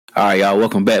All right, y'all.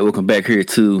 Welcome back. Welcome back here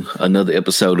to another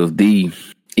episode of the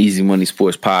Easy Money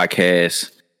Sports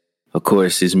Podcast. Of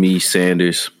course, it's me,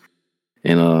 Sanders,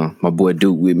 and my boy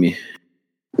Duke with me.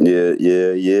 Yeah.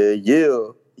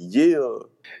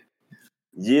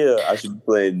 I should be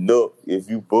playing Nook if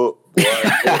you book, boy.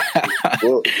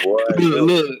 Book, boy.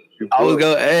 Look, I was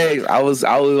gonna ask. I was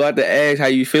about to ask how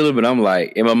you feeling, but I'm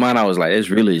like, in my mind, I was like, that's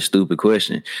really a stupid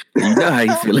question. You know how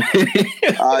you feeling?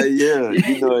 Yeah,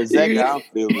 you know exactly how I'm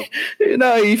feeling. You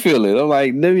know how you feeling. I'm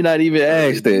like, let me not even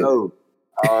ask that. No.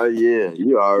 Oh yeah,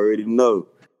 you already know.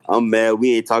 I'm mad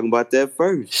we ain't talking about that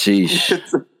first.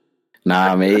 Sheesh.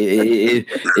 Nah, man,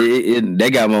 that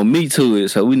got more meat to it,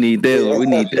 so we need that. We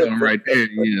need that one right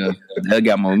there. Yeah, that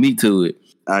got more meat to it.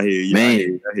 I hear you,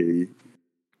 man. I hear you.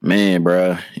 Man,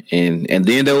 bro, and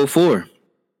then there were four.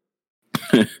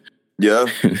 Yeah.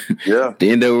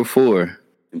 Then there were four,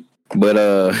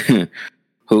 but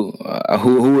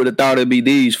who would have thought it'd be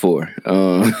these four?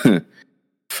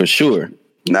 For sure.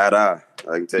 Not I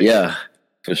can tell you. Yeah,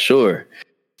 for sure.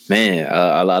 Man,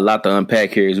 a lot to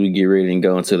unpack here as we get ready and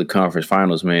go into the conference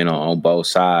finals, man, on both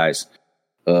sides.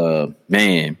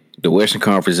 Man, the Western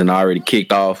Conference has already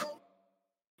kicked off.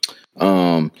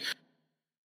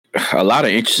 A lot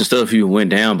of interesting stuff even went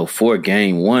down before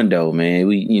game one, though, man.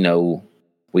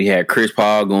 We had Chris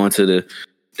Paul going to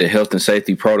the health and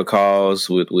safety protocols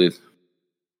with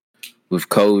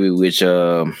COVID, which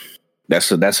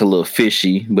that's a little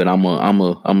fishy, but I'm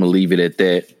gonna leave it at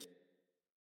that.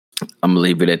 I'm gonna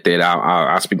leave it at that.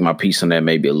 I'll speak my piece on that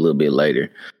maybe a little bit later.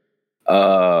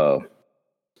 And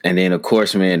then of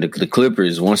course, man, the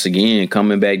Clippers once again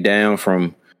coming back down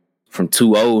from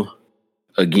 2-0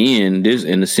 again this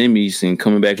in the semis and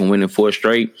coming back and winning 4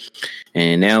 straight.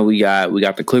 And now we got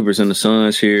the Clippers and the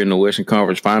Suns here in the Western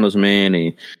Conference Finals, man.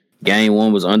 And game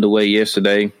one was underway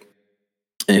yesterday,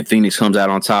 and Phoenix comes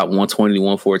out on top,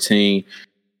 120-114.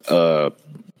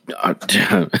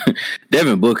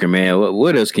 Devin Booker, man,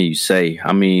 what else can you say?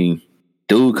 I mean,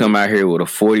 dude come out here with a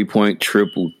 40-point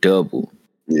triple-double.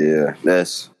 Yeah,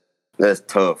 that's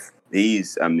tough.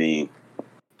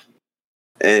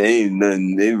 Ain't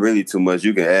nothing, ain't really too much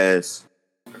you can ask.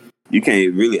 You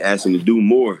can't really ask him to do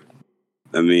more.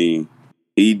 I mean,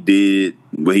 he did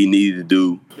what he needed to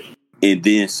do, and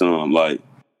then some. Like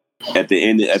at the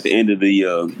end of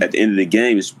the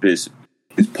game, his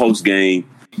post game,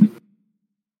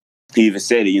 he even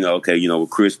said it. With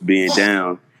Chris being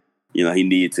down, he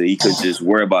couldn't just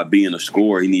worry about being a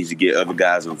scorer. He needs to get other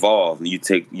guys involved.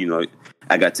 And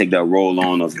I got to take that role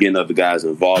on of getting other guys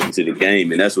involved into the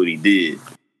game, and that's what he did.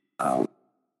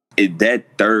 In that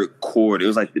third quarter, it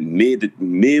was like the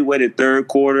midway to third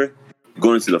quarter,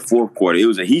 going into the fourth quarter.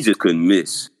 He just couldn't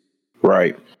miss.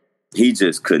 Right. He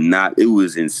just could not. It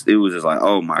was just like,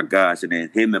 oh my gosh! And then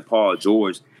him and Paul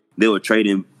George, they were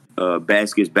trading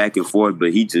baskets back and forth,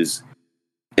 but he just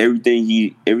everything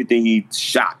he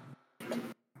shot,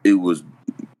 it was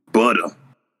butter.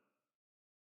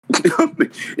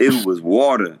 It was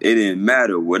water. It didn't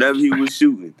matter. Whatever he was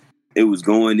shooting, it was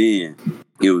going in.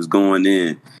 It was going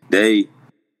in.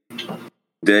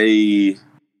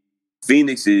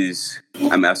 Phoenix is,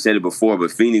 I've said it before, but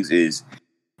Phoenix is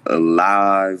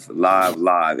alive.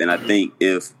 And I think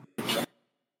if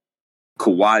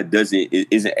Kawhi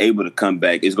isn't able to come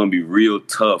back, it's going to be real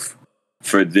tough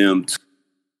for them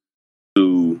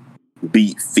to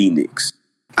beat Phoenix.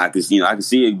 I can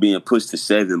see it being pushed to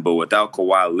 7, but without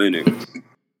Kawhi Leonard,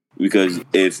 because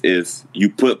if you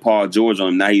put Paul George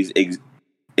on, now he's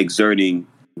exerting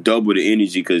double the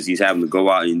energy because he's having to go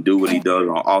out and do what he does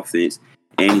on offense,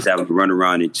 and he's having to run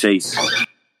around and chase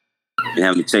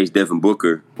Devin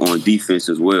Booker on defense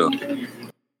as well.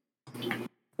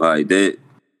 Like that,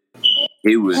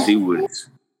 he was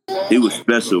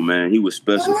special, man. He was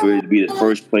special for it to be the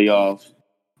first playoffs,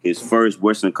 his first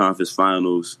Western Conference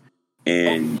Finals.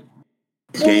 And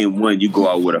game one, you go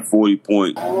out with a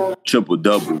 40-point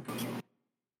triple-double.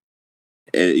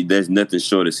 There's nothing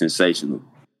short of sensational.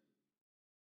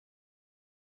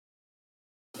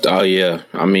 Oh, yeah.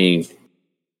 I mean,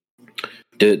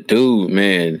 the dude,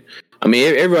 man. I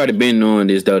mean, everybody been knowing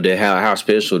this, though, that how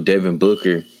special Devin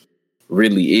Booker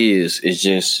really is. It's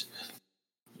just,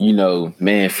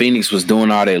 man, Phoenix was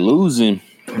doing all that losing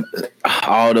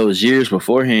all those years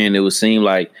beforehand. It seemed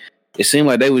like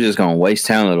they were just gonna waste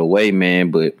talent away,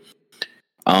 man. But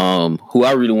who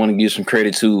I really want to give some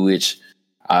credit to, which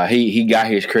he got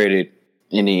his credit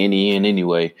in the end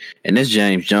anyway, and that's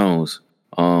James Jones.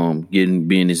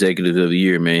 Being executive of the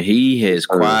year, man. He has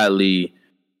quietly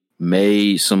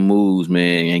made some moves,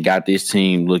 man, and got this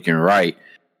team looking right.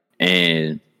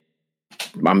 And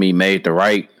I mean, made the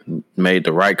right made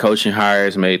the right coaching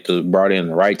hires, brought in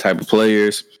the right type of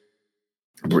players,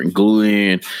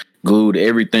 glued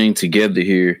everything together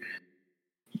here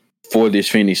for this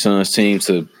Phoenix Suns team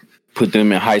to put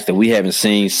them in heights that we haven't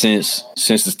seen since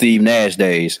the Steve Nash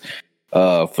days,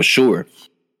 for sure.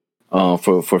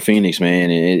 For Phoenix, man,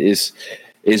 and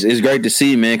it's great to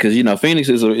see, man, because Phoenix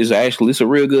is actually a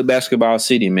real good basketball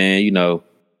city, man.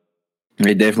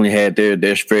 They definitely had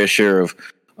their fair share of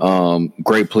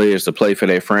great players to play for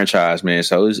their franchise, man.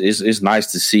 So it's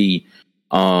nice to see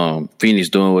Phoenix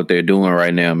doing what they're doing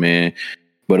right now, man.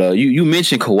 But you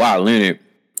mentioned Kawhi Leonard,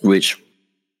 which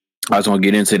I was going to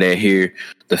get into that here.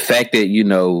 The fact that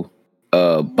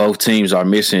both teams are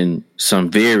missing some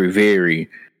very, very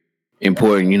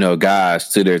important guys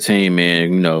to their team,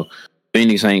 man.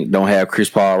 Phoenix don't have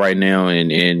Chris Paul right now,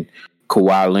 and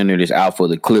Kawhi Leonard is out for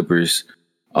the Clippers.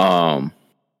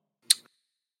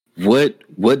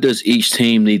 What does each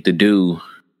team need to do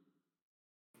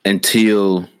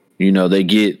until they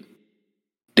get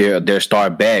their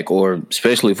start back, or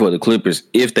especially for the Clippers,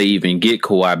 if they even get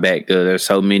Kawhi back? There's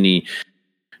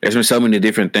been so many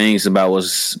different things about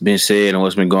what's been said and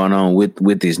what's been going on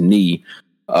with his knee.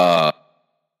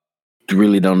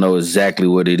 Really don't know exactly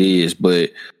what it is,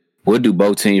 but what do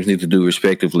both teams need to do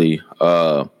respectively?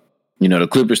 The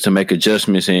Clippers to make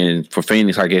adjustments, and for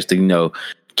Phoenix, I guess, to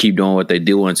keep doing what they're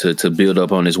doing to build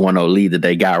up on this 1-0 lead that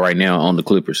they got right now on the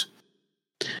Clippers.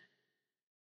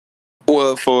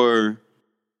 Well, for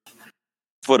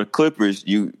the Clippers,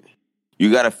 you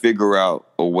got to figure out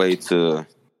a way to.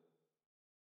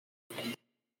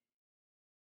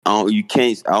 I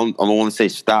don't want to say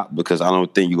stop, because I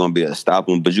don't think you're going to be able to stop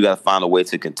them, but you got to find a way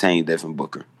to contain Devin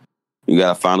Booker. You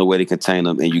got to find a way to contain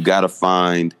him, and you got to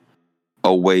find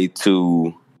a way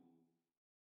to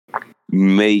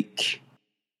make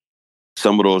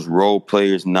some of those role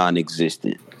players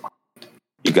non-existent.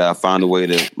 You got to find a way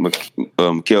to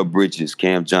Mikal Bridges,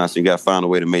 Cam Johnson. You got to find a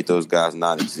way to make those guys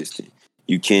non-existent.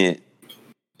 You can't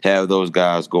have those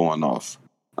guys going off.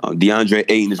 DeAndre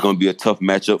Ayton is going to be a tough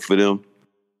matchup for them,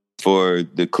 for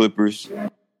the Clippers.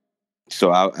 So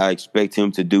I expect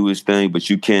him to do his thing, but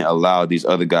you can't allow these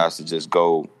other guys to just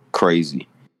go crazy.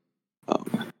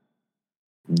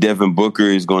 Devin Booker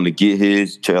is going to get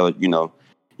his.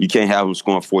 You can't have him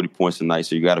scoring 40 points a night,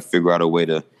 so you got to figure out a way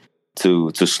to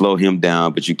slow him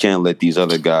down, but you can't let these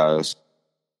other guys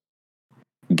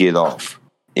get off.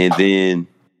 And then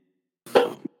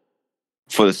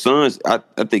for the Suns, I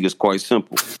think it's quite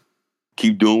simple.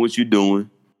 Keep doing what you're doing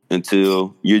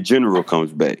until your general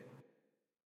comes back.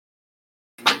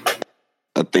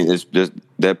 I think it's just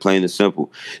that plain and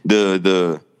simple.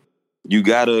 You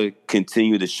gotta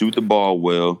continue to shoot the ball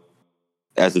well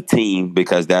as a team,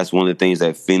 because that's one of the things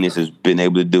that Phoenix has been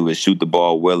able to do, is shoot the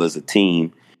ball well as a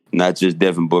team, not just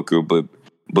Devin Booker, but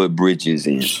Bridges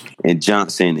and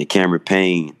Johnson and Cameron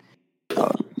Payne,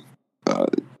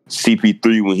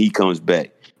 CP3 when he comes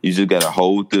back. You just gotta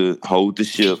hold the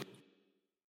ship,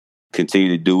 continue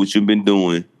to do what you've been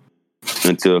doing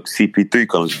until CP3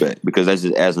 comes back, because that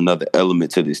just adds another element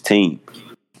to this team.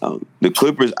 The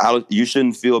Clippers, you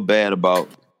shouldn't feel bad about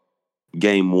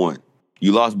game one.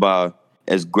 You lost by,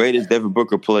 as great as Devin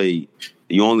Booker played,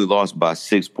 you only lost by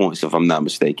 6 points, if I'm not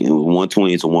mistaken. It was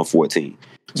 120 to 114.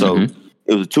 So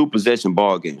It was a 2-possession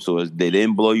ball game. So they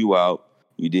didn't blow you out.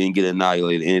 You didn't get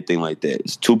annihilated, anything like that.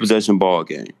 It's a 2-possession ball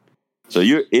game. So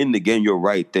you're in the game. You're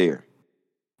right there.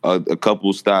 A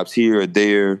couple stops here or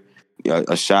there,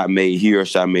 a shot made here, a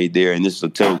shot made there, and this is a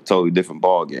totally different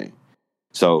ball game.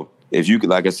 So if you could,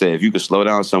 like I said, if you could slow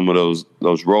down some of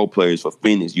those role players for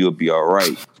Phoenix, you'll be all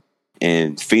right.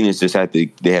 And Phoenix just have to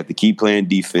keep playing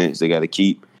defense. They got to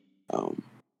keep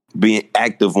being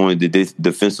active on the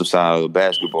defensive side of the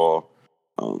basketball,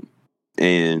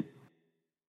 and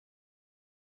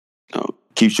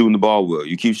keep shooting the ball well.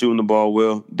 You keep shooting the ball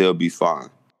well, they'll be fine.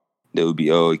 They'll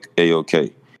be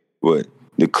A-okay. But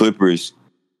the Clippers,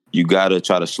 you got to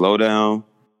try to slow down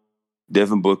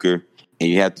Devin Booker, and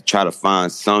you have to try to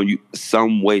find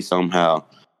some way, somehow,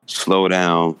 slow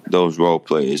down those role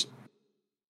players.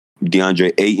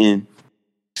 DeAndre Ayton,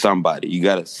 somebody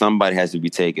has to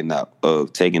be taken out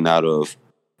of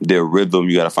their rhythm.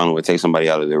 You got to find a way to take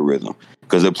somebody out of their rhythm,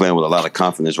 because they're playing with a lot of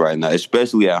confidence right now,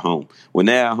 especially at home. When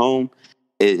they're at home,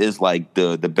 it's like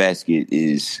the basket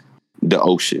is the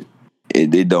ocean.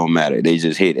 It don't matter. They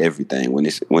just hit everything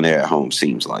when they're at home,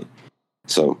 seems like.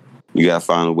 So you got to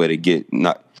find a way to get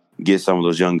some of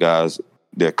those young guys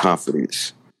their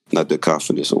confidence, not their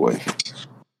confidence away.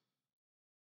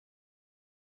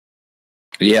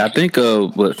 Yeah, I think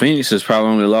Phoenix has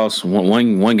probably only lost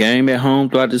one game at home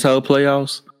throughout this whole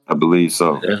playoffs. I believe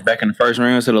so. That's back in the first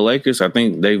round to the Lakers. I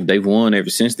think they've won ever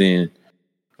since then.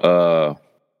 Yeah,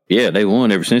 they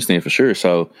won ever since then for sure.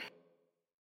 So,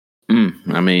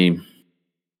 I mean,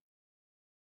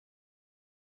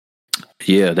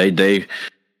 yeah, they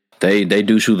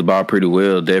do shoot the ball pretty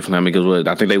well, definitely. I mean, because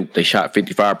I think they shot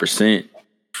 55%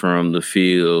 from the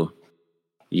field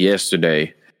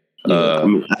yesterday. Yeah,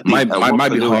 might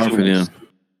be hard for them.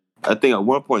 I think at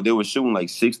one point they were shooting like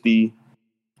 60,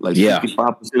 like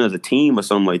 65% as a team or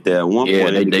something like that. At one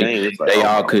point in the game, it's like, they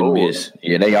all couldn't miss.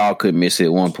 Yeah, they all couldn't miss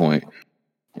at one point.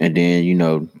 And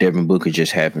then, Devin Booker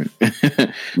just happened.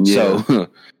 So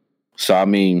I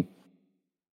mean,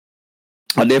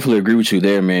 I definitely agree with you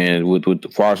there, man. With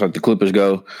as far as like the Clippers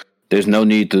go, there's no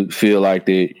need to feel like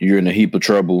that you're in a heap of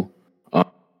trouble.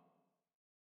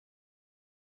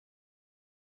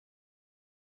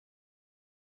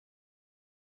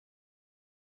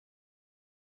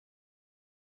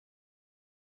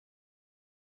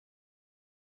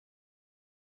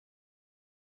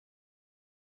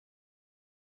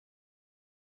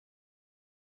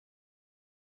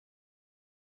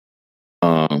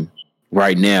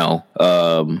 Right now,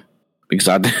 because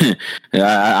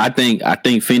I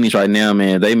think Phoenix right now,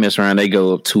 man, they mess around, they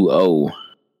go up 2-0.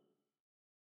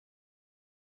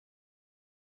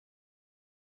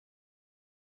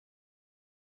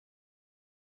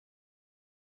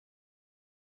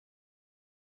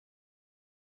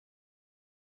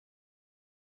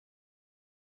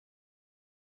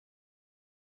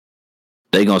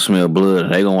 They gonna smell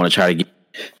blood. They gonna want to try to get.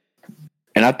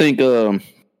 And I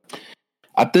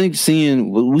think seeing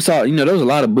we saw, there was a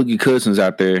lot of Boogie Cousins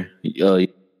out there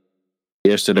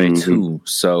yesterday too.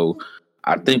 So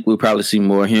I think we'll probably see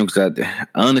more of him because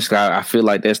honestly, I feel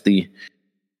like that's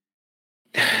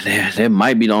that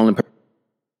might be the only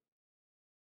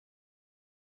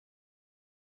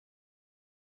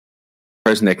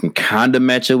person that can kind of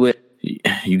match it with.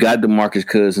 You got DeMarcus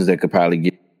Cousins that could probably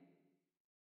get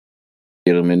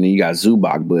him, and then you got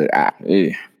Zubac, but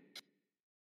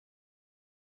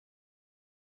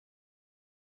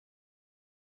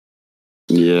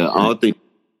Yeah, I don't think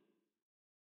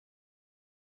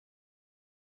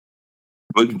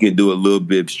Boogie can do a little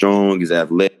bit strong. He's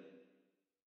athletic.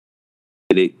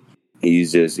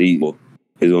 He's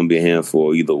gonna be a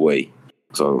handful either way.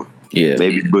 So yeah,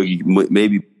 maybe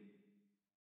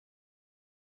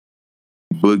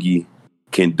Boogie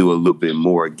can do a little bit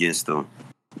more against them.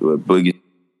 But Boogie,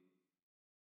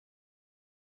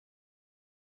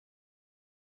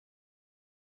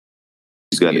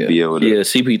 he's got to be able to. Yeah,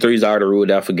 CP3's already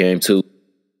ruled out for game 2.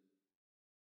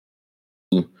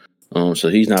 So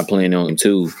he's not playing on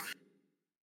 2.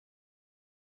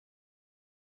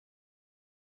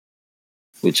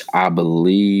 Which I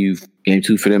believe game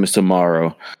 2 for them is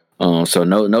tomorrow. So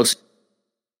no.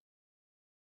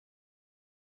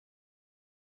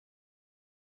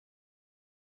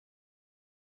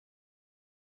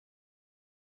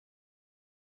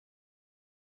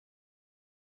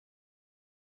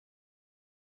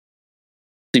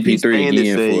 CP3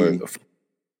 again for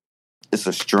it's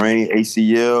a strained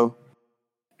ACL,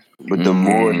 but the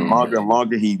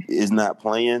longer he is not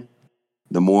playing,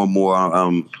 the more and more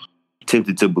I'm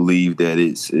tempted to believe that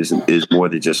it's more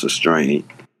than just a strain.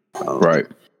 Right.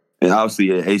 And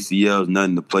obviously, an ACL is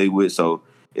nothing to play with. So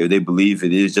if they believe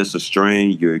it is just a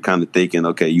strain, you're kind of thinking,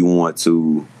 okay, you want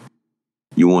to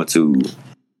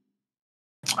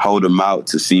hold them out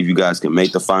to see if you guys can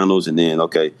make the finals, and then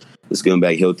okay, let's get them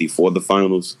back healthy for the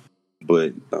finals.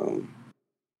 But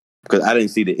because I didn't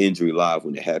see the injury live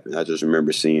when it happened, I just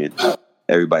remember seeing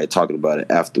everybody talking about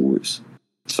it afterwards.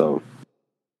 So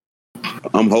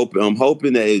I'm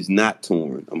hoping that it's not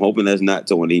torn. I'm hoping that's not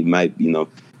torn. He might,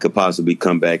 could possibly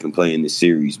come back and play in the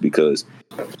series, because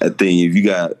I think if you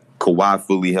got Kawhi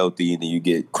fully healthy and then you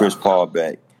get Chris Paul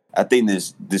back, I think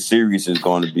this series is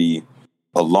going to be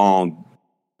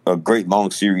a great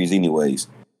long series anyways.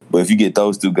 But if you get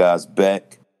those two guys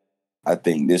back, I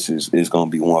think this is going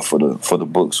to be one for the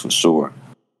books for sure.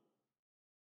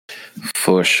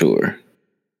 For sure.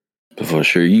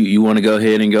 You want to go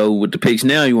ahead and go with the picks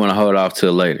now, or you want to hold off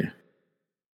till later?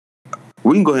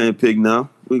 We can go ahead and pick now.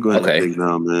 And pick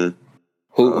now, man.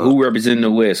 Who representing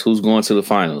the West? Who's going to the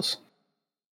finals?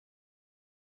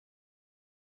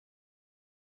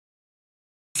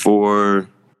 For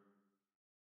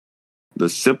the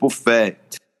simple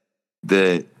fact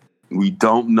that we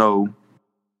don't know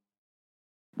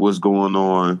what's going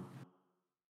on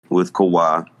with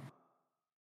Kawhi,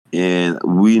 and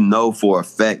we know for a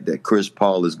fact that Chris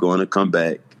Paul is going to come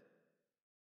back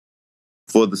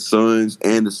for the Suns,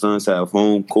 and the Suns have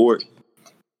home court,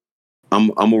 I'm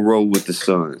gonna roll with the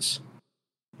Suns.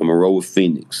 I'm gonna roll with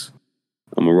Phoenix.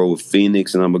 And I'm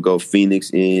gonna go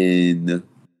Phoenix in.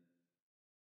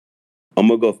 I'm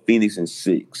gonna go Phoenix in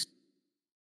 6.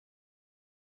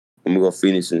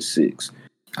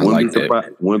 I like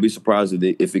that. Wouldn't be surprised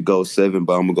if it goes 7,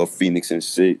 but I'm gonna go Phoenix in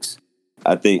 6.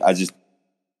 I just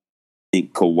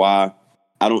think Kawhi.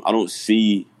 I don't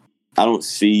see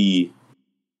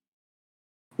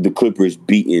the Clippers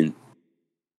beating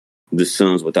the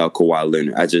Suns without Kawhi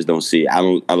Leonard. I just don't see it. I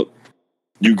don't.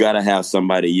 You gotta have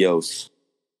somebody else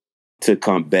to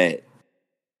combat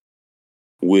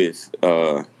with,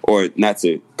 or not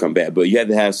to combat, but you have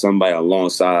to have somebody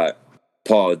alongside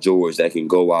Paul George that can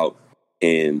go out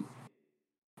and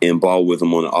ball with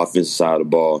him on the offensive side of the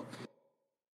ball.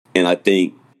 And I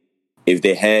think if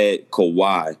they had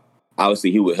Kawhi,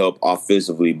 obviously he would help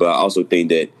offensively, but I also think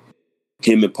that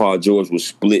him and Paul George would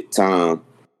split time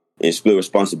and split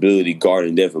responsibility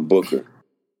guarding Devin Booker.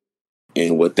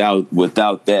 And without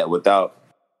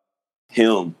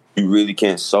him, you really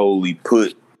can't solely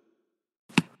put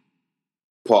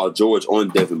Paul George on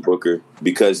Devin Booker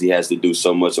because he has to do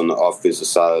so much on the offensive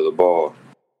side of the ball.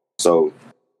 So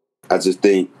I just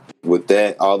think with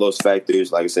that, all those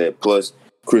factors, like I said, plus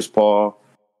Chris Paul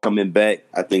coming back,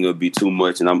 I think it would be too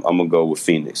much, and I'm going to go with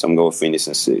Phoenix. I'm going to go with Phoenix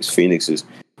in 6. Phoenix is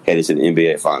headed to the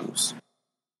NBA Finals.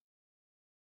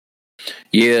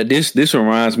 Yeah, this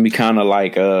reminds me kind of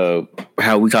like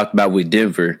how we talked about with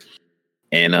Denver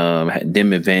and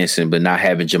them advancing but not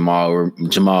having Jamal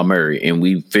Murray, and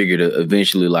we figured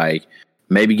eventually like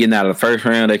maybe getting out of the first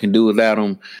round they can do without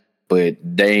him, but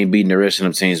they ain't beating the rest of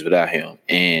them teams without him.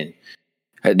 And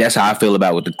that's how I feel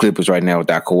about with the Clippers right now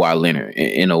without Kawhi Leonard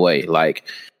in a way. Like,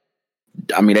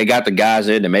 I mean, they got the guys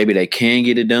there that maybe they can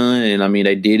get it done, and I mean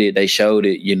they did it, they showed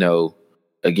it,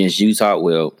 against Utah.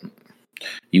 Well,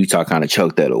 Utah kind of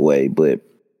choked that away, but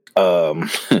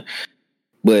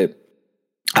but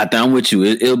I think I'm with you.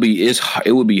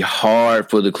 It would be hard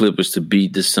for the Clippers to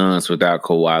beat the Suns without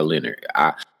Kawhi Leonard.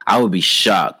 I would be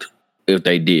shocked if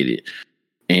they did it,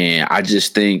 and I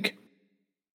just think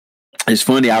it's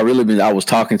funny. I was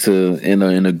talking to in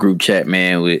a group chat,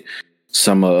 man, with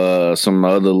some other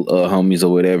homies or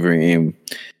whatever, and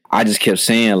I just kept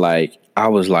saying like I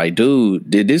was like, dude,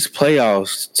 did this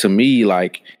playoffs to me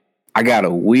like I got a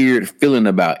weird feeling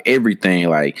about everything.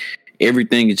 Like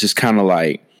everything is just kind of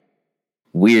like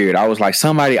weird. I was like,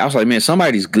 man,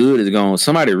 somebody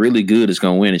really good is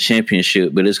going to win a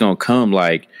championship, but it's going to come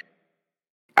like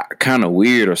kind of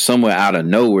weird or somewhere out of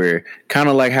nowhere. Kind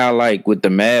of like how like with the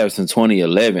Mavs in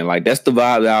 2011, like that's the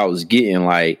vibe that I was getting.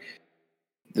 Like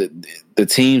the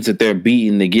teams that they're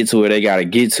beating to get to where they got to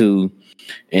get to,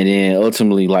 and then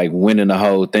ultimately like winning the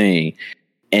whole thing.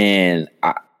 And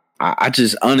I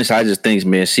just think,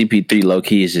 man, CP3 low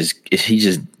key he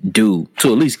just due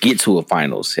to at least get to a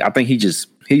finals. I think he just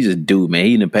due, man.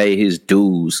 He didn't pay his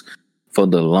dues for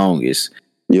the longest.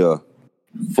 Yeah.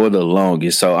 For the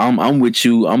longest. So I'm with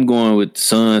you. I'm going with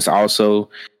Suns also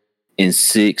in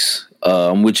 6.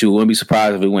 I'm with you. Wouldn't be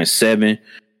surprised if it went 7.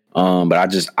 But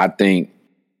I think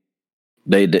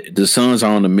the Suns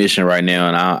are on the mission right now,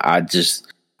 and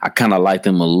I kind of like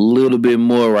them a little bit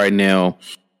more right now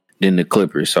than the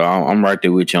Clippers. So I'm right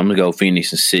there with you. I'm going to go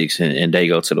Phoenix in 6, and they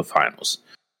go to the finals.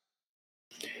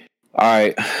 All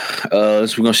right. So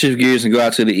we're going to shift gears and go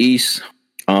out to the East.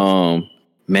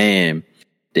 Man,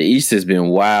 the East has been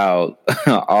wild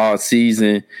all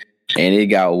season, and it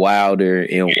got wilder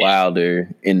and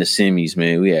wilder in the semis,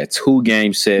 man. We had 2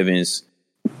 Game 7s,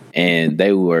 and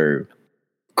they were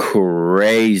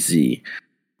crazy.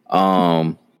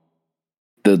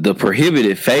 The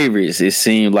prohibited favorites, it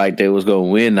seemed like they was going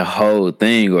to win the whole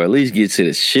thing or at least get to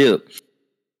the ship.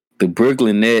 The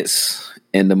Brooklyn Nets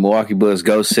and the Milwaukee Bucks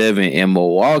go 7, and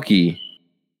Milwaukee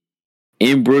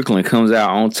in Brooklyn comes out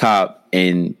on top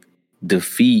and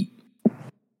defeat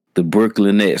the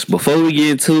Brooklyn Nets. Before we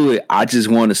get into it, I just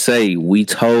want to say we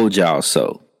told y'all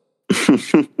so.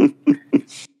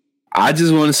 I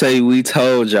just want to say we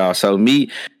told y'all so.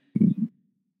 Me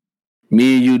and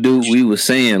you, dude, we were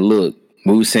saying, look,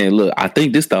 I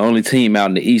think this is the only team out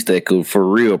in the East that could for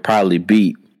real probably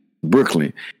beat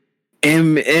Brooklyn.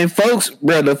 And folks,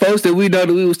 bro, the folks that we know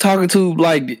that we was talking to,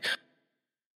 like,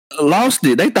 lost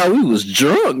it. They thought we was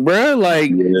drunk, bro.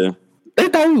 Like, yeah. They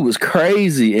thought we was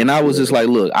crazy. And I was just like,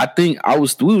 look, we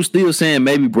were still saying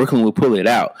maybe Brooklyn would pull it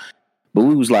out. But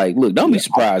we was like, look, don't be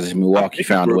surprised if Milwaukee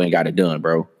found a way and got it done,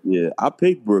 bro. Yeah, I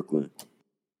picked Brooklyn.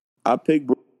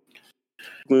 Brooklyn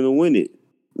to win it.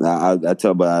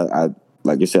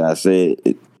 Like I said,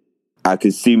 I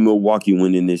could see Milwaukee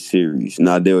winning this series.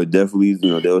 Now, there were definitely,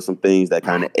 there were some things that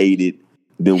kind of aided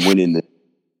them winning the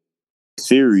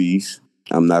series.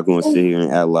 I'm not going to sit here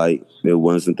and act like there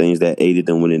wasn't some things that aided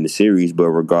them winning the series, but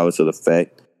regardless of the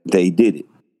fact, they did it.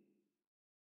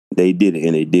 They did it,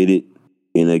 and they did it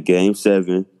in a Game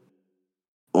 7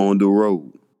 on the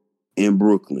road in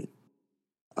Brooklyn.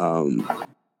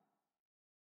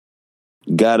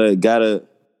 Gotta.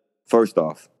 First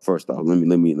off, let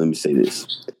me say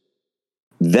this.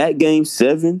 That Game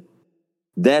 7,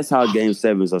 that's how Game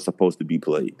 7s are supposed to be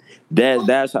played.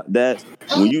 That's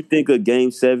when you think of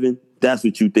Game 7, that's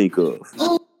what you think of.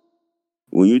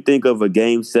 When you think of a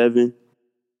Game 7,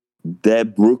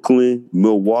 that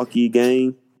Brooklyn-Milwaukee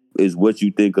game is what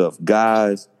you think of.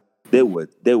 Guys, they were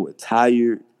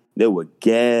tired, they were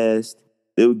gassed,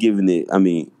 they were giving it,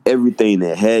 everything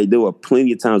they had. There were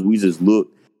plenty of times we just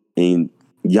looked and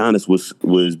Giannis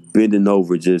was bending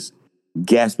over, just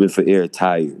gasping for air,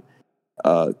 tired.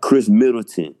 Chris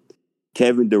Middleton,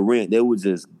 Kevin Durant, they were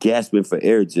just gasping for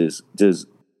air, just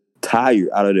tired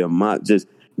out of their mind, just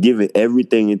giving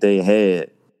everything that they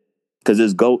had. Because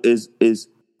it's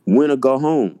win or go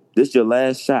home. This is your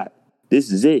last shot.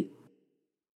 This is it.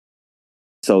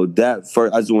 So that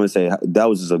first, I just want to say that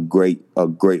was just a great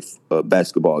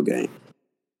basketball game.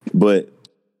 But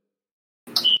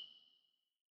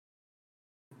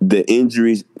the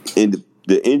injuries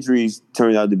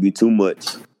turned out to be too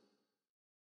much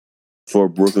for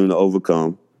Brooklyn to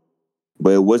overcome.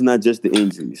 But it was not just the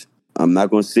injuries. I'm not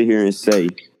going to sit here and say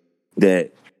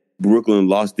that Brooklyn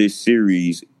lost this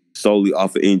series solely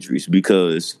off of injuries,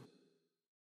 because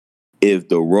if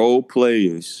the role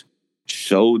players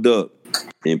showed up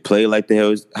and played like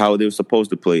how they were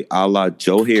supposed to play, a la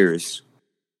Joe Harris,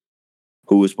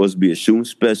 who was supposed to be a shooting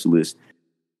specialist,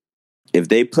 if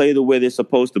they play the way they're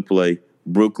supposed to play,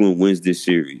 Brooklyn wins this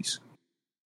series.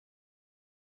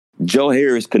 Joe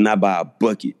Harris could not buy a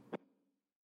bucket.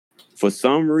 For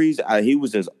some reason, he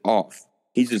was just off.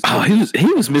 He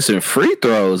was missing free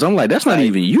throws. I'm like, that's not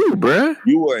even you, bruh.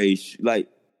 You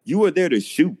were there to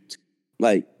shoot.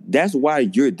 Like, that's why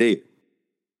you're there.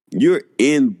 You're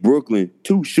in Brooklyn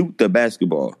to shoot the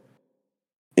basketball.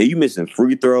 And you missing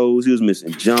free throws. He was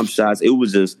missing jump shots. It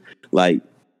was just like,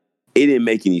 it didn't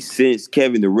make any sense.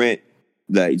 Kevin Durant,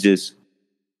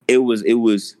 it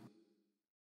was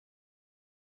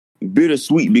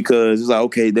bittersweet, because it's like,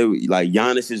 okay,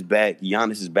 Giannis is back.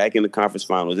 Giannis is back in the conference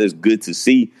finals. That's good to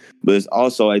see. But it's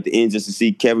also at the end just to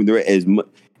see Kevin Durant,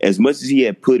 as much as he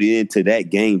had put into that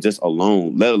game just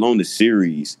alone, let alone the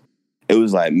series, it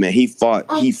was like, man, he fought.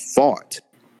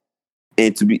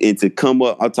 And to come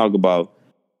up, I'll talk about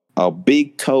a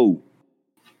big toe.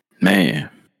 Man.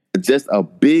 Just a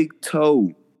big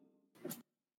toe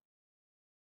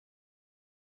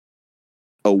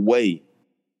away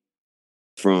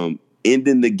from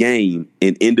ending the game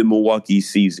and ending Milwaukee's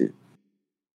season.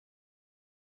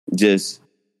 Just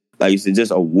like you said,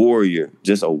 just a warrior,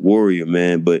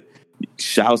 man. But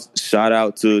shout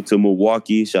out to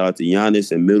Milwaukee, shout out to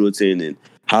Giannis and Middleton and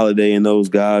Holiday and those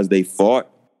guys. They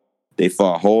fought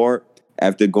hard.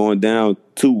 After going down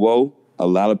 2-0, a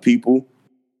lot of people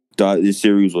thought this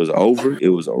series was over. It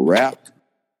was a wrap.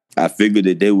 I figured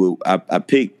that they would. I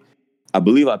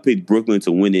believe I picked Brooklyn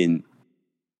to win in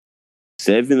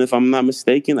 7, if I'm not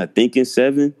mistaken. I think in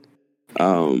 7.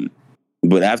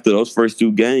 But after those first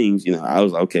 2 games, I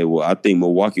was like, okay, well, I think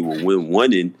Milwaukee will win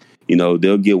one, and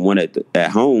they'll get one at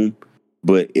home.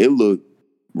 But it looked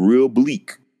real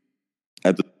bleak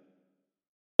after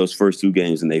those first 2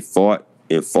 games, and they fought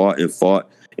and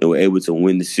were able to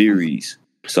win the series.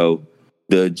 So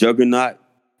the juggernaut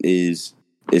is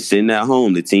sitting at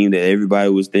home. The team that everybody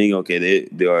was thinking, okay,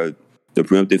 they are the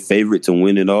preemptive favorite to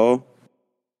win it all.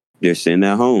 They're sitting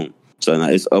at home. So now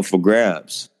it's up for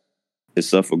grabs. But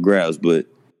it's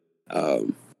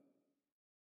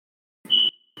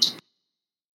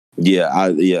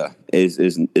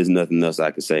nothing else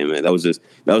I can say, man. That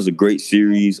was a great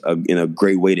series and a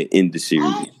great way to end the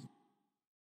series.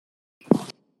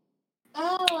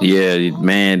 Yeah,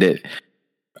 man, that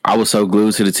I was so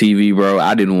glued to the TV, bro.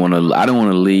 I didn't want to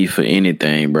leave for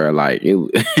anything, bro. Like, it,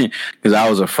 because I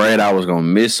was afraid I was gonna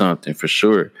miss something for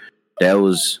sure. That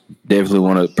was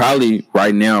definitely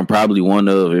probably one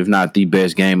of, if not the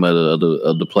best game of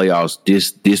the playoffs.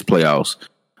 This playoffs,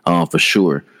 for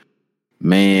sure.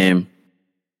 Man,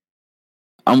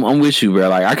 I'm with you, bro.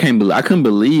 Like, I couldn't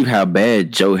believe how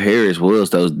bad Joe Harris was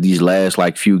these last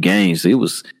few games. He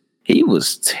was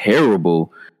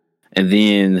terrible. And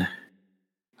then,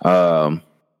 of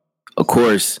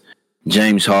course,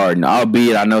 James Harden,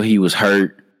 albeit I know he was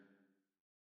hurt,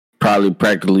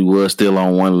 practically was still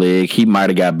on one leg. He might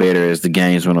have got better as the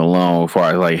games went along as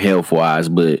far as health wise,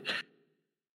 but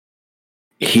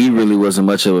he really wasn't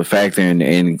much of a factor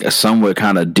and somewhat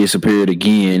kind of disappeared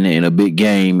again in a big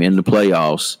game in the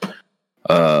playoffs.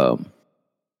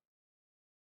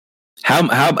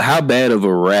 How bad of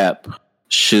a rap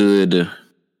should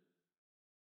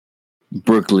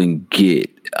Brooklyn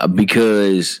get?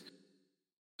 Because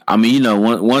I mean, you know,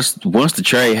 once the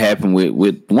trade happened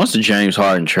once the James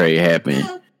Harden trade happened,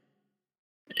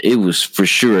 it was for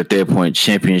sure at that point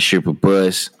championship or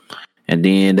bust. And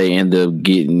then they end up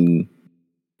getting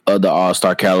other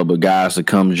all-star caliber guys to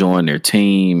come join their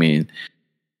team, and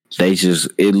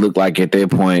it looked like at that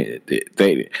point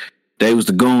they was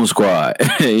the goon squad.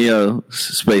 You know,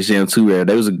 Space Jam 2 era.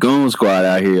 They was a goon squad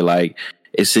out here. Like,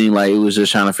 it seemed like it was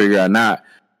just trying to figure out not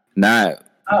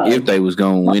if they was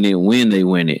gonna win it, when they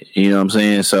win it. You know what I'm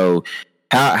saying? So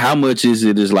how much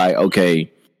is like,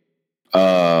 okay,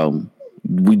 do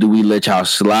we let y'all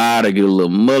slide or get a little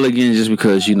mulligan just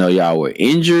because, you know, y'all were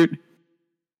injured?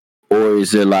 Or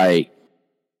is it like,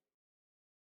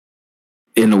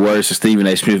 in the words of Stephen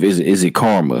A. Smith, is it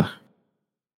karma?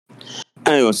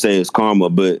 I ain't gonna say it's karma,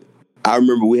 but I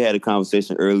remember we had a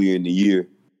conversation earlier in the year,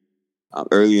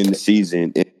 earlier in the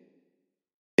season,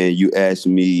 and you asked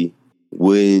me,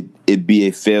 would it be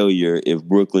a failure if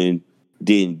Brooklyn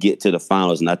didn't get to the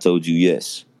finals? And I told you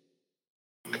yes.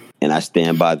 And I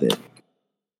stand by that.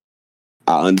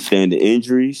 I understand the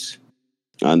injuries.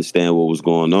 I understand what was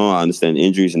going on. I understand the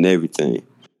injuries and everything.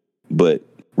 But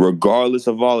regardless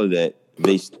of all of that,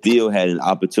 they still had an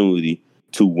opportunity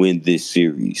to win this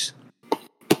series.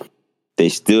 They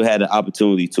still had an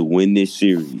opportunity to win this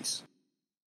series.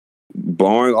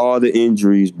 Barring all the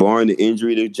injuries, barring the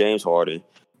injury to James Harden,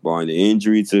 barring the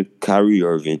injury to Kyrie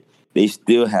Irving, they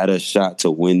still had a shot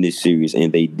to win this series,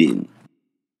 and they didn't.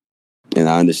 And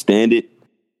I understand it,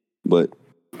 but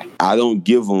I don't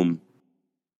give them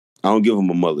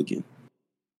a mulligan.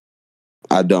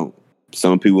 I don't.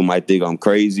 Some people might think I'm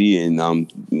crazy and I'm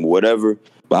whatever,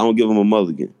 but I don't give them a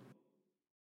mulligan.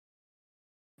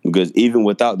 Because even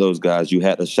without those guys, you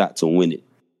had a shot to win it.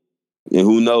 And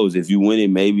who knows, if you win it,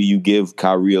 maybe you give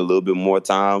Kyrie a little bit more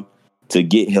time to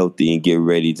get healthy and get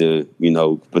ready to, you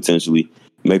know, potentially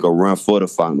make a run for the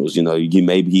finals. You know,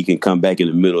 maybe he can come back in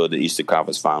the middle of the Eastern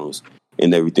Conference Finals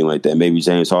and everything like that. Maybe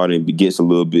James Harden he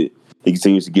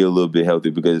continues to get a little bit healthy,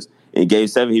 because in Game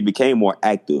 7, he became more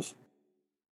active.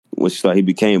 Which he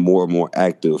became more and more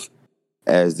active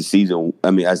as the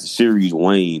series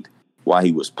waned while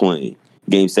he was playing.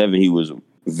 Game 7, he was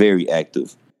very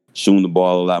active, shooting the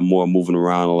ball a lot more, moving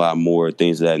around a lot more,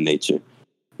 things of that nature.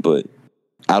 But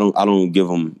I'm not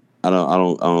giving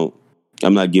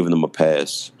them a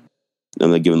pass. I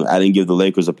didn't give the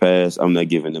Lakers a pass. I'm not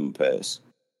giving them a pass.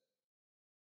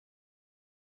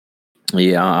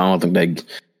 Yeah, I don't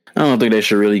think they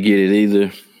should really get it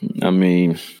either. I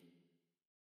mean,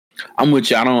 I'm with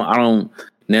you. I don't.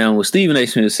 Now, what Stephen A.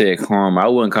 Smith said karma, I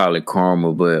wouldn't call it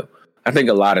karma, but I think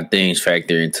a lot of things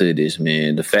factor into this,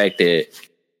 man. The fact that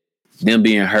them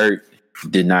being hurt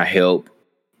did not help.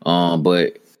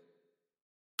 But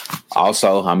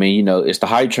also, I mean, you know, it's the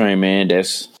hype train, man.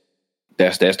 That's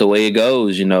the way it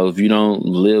goes. You know, if you don't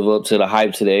live up to the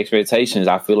hype, to the expectations,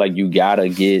 I feel like you gotta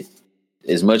get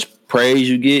as much praise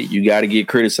you gotta get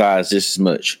criticized just as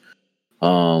much.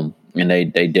 And they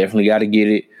definitely gotta get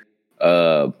it.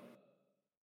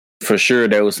 For sure,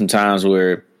 there was some times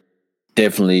where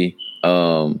definitely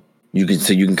you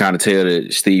can kind of tell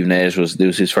that Steve Nash was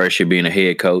his first year being a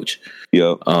head coach.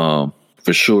 Yeah.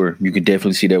 For sure, you could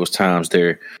definitely see there was times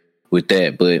there with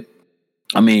that. But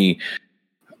I mean,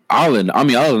 all in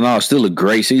all, still a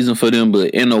great season for them.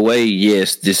 But in a way,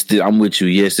 yes, I'm with you.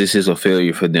 Yes, this is a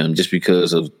failure for them just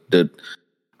because of the.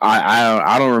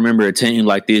 I don't remember a team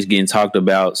like this getting talked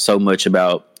about so much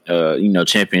about.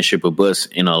 Championship or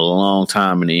bust in a long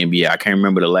time in the NBA. I can't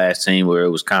remember the last team where it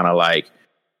was kind of like,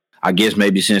 I guess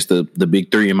maybe since the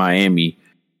big three in Miami,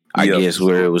 I guess,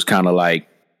 where it was kind of like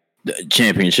the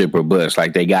championship or bust.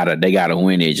 Like they gotta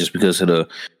win it just because of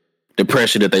the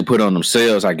pressure that they put on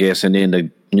themselves, I guess. And then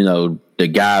the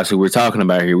guys who we're talking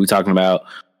about here, we're talking about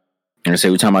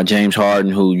James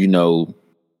Harden, who, you know,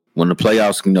 when the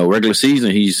playoffs, you know, regular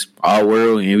season, he's all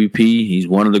world MVP. He's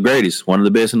one of the greatest, one of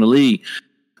the best in the league.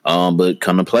 But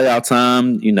come to playoff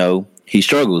time, you know, he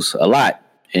struggles a lot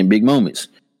in big moments.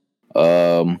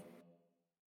 Kyrie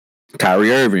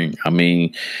Irving, I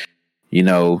mean, you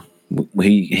know,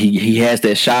 he has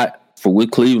that shot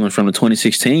with Cleveland from the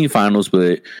 2016 finals,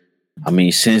 but I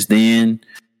mean, since then,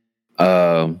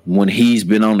 when he's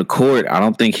been on the court, I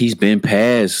don't think he's been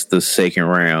past the second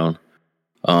round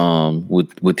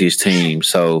with his team.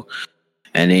 So.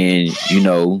 And then, you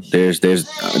know, there's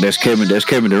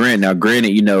Kevin Durant. Now, granted,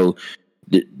 you know,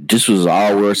 this was an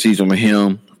all-world season with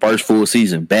him. First full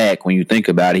season back. When you think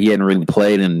about it, he hadn't really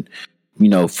played in,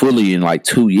 fully in like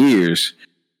 2 years.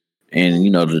 And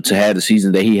to have the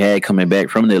season that he had coming back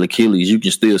from the Achilles, you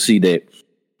can still see that.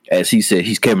 As he said,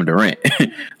 he's Kevin Durant.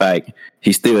 Like,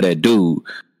 he's still that dude.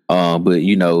 But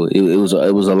it was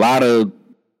a lot of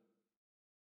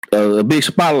a big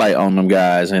spotlight on them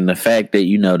guys, and the fact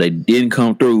that they didn't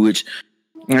come through, which,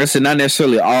 like I said, not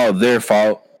necessarily all their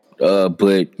fault,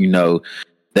 but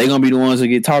they're gonna be the ones that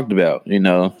get talked about.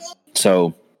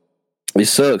 So it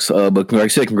sucks. But like I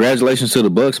said, congratulations to the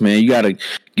Bucks, man. You gotta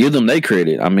give them their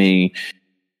credit. I mean,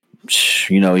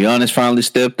 Giannis finally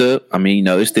stepped up. I mean,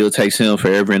 it still takes him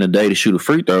forever and a day to shoot a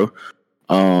free throw.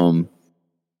 But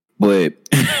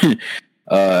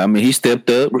I mean, he stepped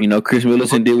up. Chris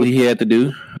Middleton did what he had to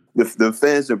do. The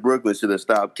fans of Brooklyn should have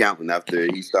stopped counting after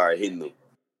he started hitting them.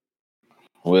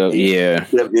 Well, yeah.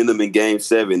 He kept hitting them in Game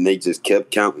 7. They just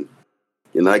kept counting.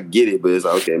 And I get it, but it's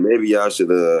like, okay, maybe y'all should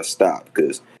have stopped,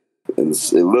 because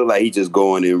it looked like he just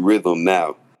going in rhythm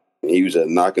now. He was just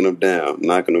knocking them down.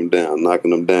 Yeah,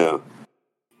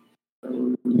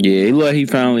 he looked like he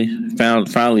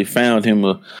finally found him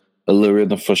a little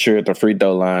rhythm for sure at the free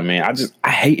throw line, man.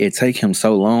 I hate it take him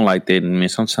so long like that, and man,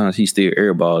 sometimes he still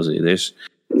airballs it.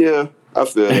 Yeah, I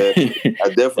feel that. I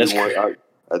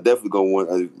definitely gonna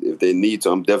want, if they need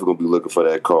to, I'm definitely gonna be looking for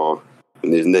that call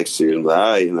in this next series. I'm like,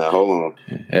 all right, now hold on.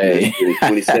 Hey,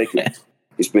 20 seconds.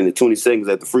 He's spending 20 seconds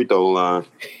at the free throw line.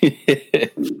 We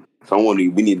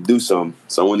need to do something.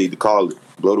 Someone need to call it.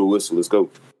 Blow the whistle. Let's go.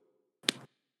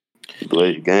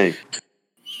 Play the game.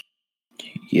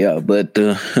 Yeah, but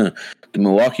the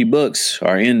Milwaukee Bucks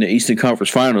are in the Eastern Conference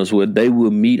Finals, where they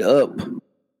will meet up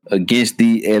against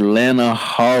the Atlanta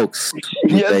Hawks.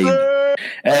 Yes, sir.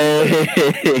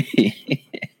 Hey.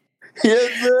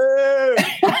 Yes, sir.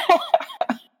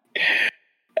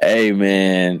 Hey,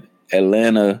 man.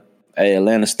 Atlanta,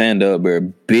 stand up, bro.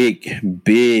 Big.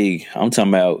 I'm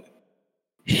talking about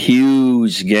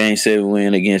huge Game 7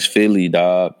 win against Philly,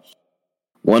 dog.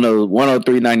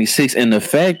 103-96. And the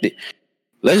fact that,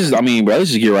 let's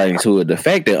just get right into it. The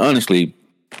fact that, honestly,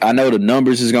 I know the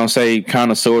numbers is going to say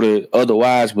kind of sort of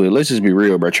otherwise, but let's just be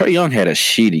real, bro. Trae Young had a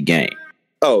shitty game.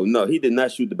 Oh, no, he did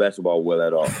not shoot the basketball well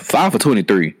at all. 5 for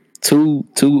 23. 2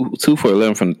 for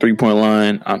 11 from the three-point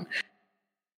line.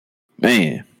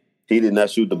 Man. He did not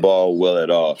shoot the ball well at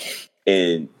all.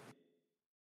 And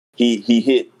he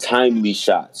hit timely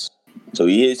shots. So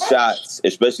he hit shots,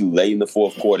 especially late in the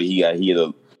fourth quarter. He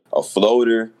hit a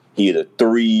floater. He hit a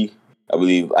three. I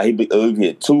believe he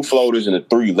hit 2 floaters and a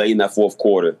 3 late in that fourth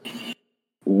quarter.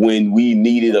 When we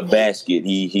needed a basket,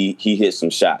 he hit some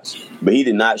shots. But he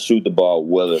did not shoot the ball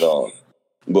well at all.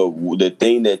 But the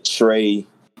thing that Trae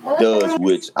does,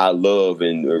 which I love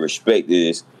and respect,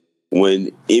 is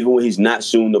even when he's not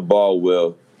shooting the ball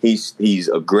well, he's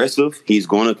aggressive. He's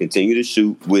going to continue to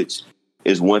shoot, which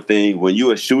is one thing. When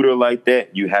you're a shooter like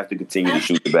that, you have to continue to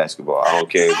shoot the basketball. I don't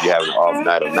care if you have an off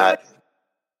night or not.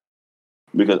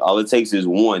 Because all it takes is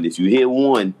one. If you hit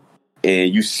one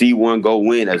and you see one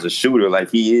go in as a shooter like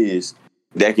he is,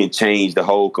 that can change the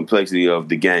whole complexity of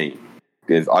the game.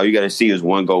 Because all you got to see is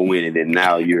one go in, and then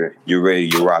now you're ready,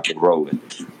 you're rock and rolling.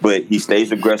 But he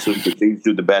stays aggressive, continues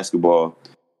to shoot the basketball,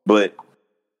 but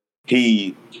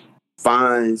he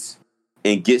finds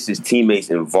and gets his teammates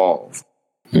involved.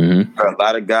 Mm-hmm. There are a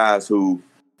lot of guys who,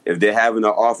 if they're having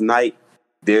an off night,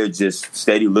 they're just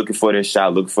steady looking for their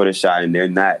shot, and they're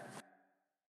not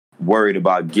worried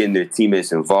about getting their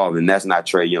teammates involved, and that's not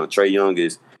Trae Young. Trae Young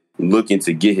is looking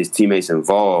to get his teammates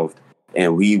involved,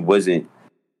 and he wasn't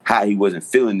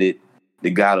feeling it.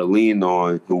 The guy to lean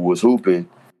on who was hooping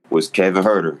was Kevin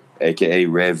Huerter, a.k.a.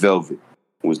 Red Velvet,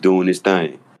 was doing his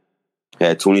thing.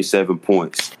 Had 27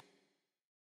 points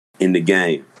in the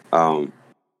game.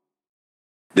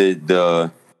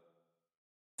 The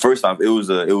first off, it was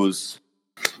a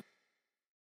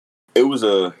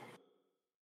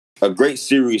great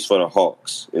series for the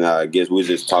Hawks, and I guess we'll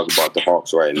just talk about the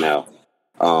Hawks right now.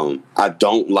 I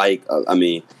don't like.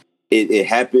 It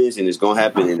happens, and it's gonna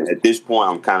happen. And at this point,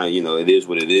 I'm kind of, it is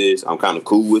what it is. I'm kind of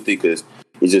cool with it because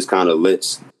it just kind of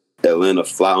lets Atlanta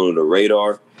fly under the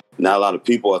radar. Not a lot of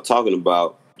people are talking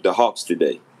about the Hawks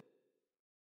today.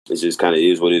 It just kind of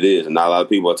is what it is, and not a lot of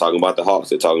people are talking about the Hawks.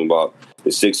 They're talking about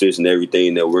the Sixers and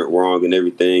everything that went wrong and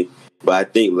everything. But I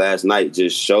think last night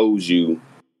just shows you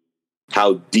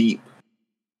how deep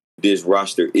this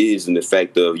roster is, and the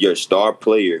fact of your star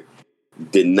player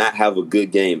did not have a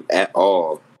good game at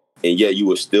all, and yet you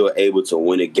were still able to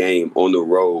win a game on the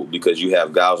road because you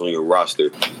have guys on your roster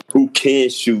who can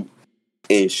shoot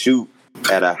and shoot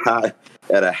at a high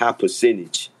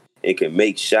percentage and can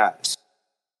make shots.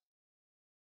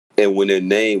 and when they're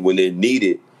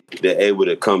needed, they're able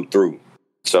to come through.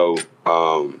 So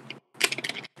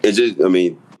it's just, I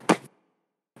mean,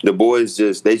 the boys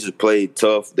they just played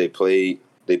tough. They played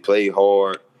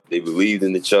hard. They believed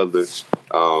in each other.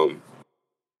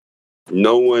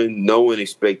 No one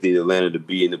expected Atlanta to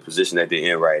be in the position that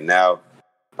they're in right now.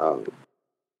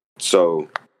 So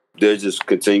they're just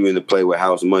continuing to play with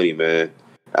house money, man.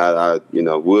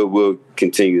 We'll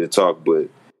continue to talk, but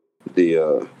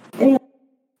the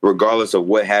regardless of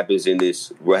what happens in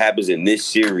this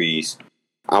series,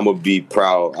 I'm gonna be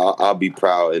proud. I'll be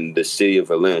proud, and the city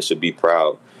of Atlanta should be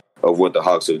proud of what the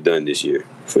Hawks have done this year,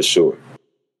 for sure.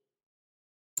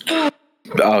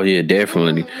 Oh yeah,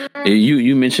 definitely.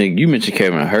 You mentioned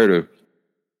Kevin Huerter.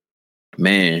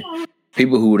 Man,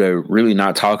 people who are really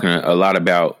not talking a lot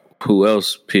about who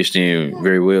else pitched in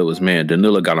very well was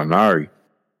Danilo Gallinari.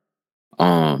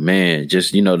 Man,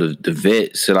 just the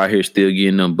vet sit out here still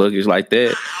getting them buckets like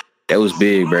that. That was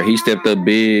big, bro. He stepped up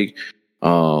big.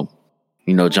 John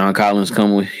Collins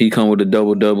come with a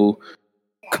double.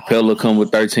 Capella come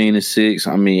with 13 and 6.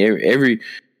 I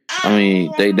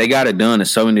mean, they got it done in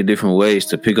so many different ways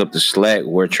to pick up the slack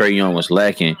where Trae Young was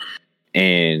lacking.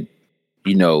 And,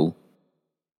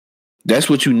 that's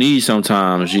what you need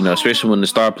sometimes, especially when the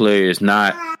star player is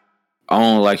not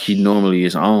on like he normally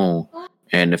is on.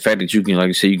 And the fact that you can, like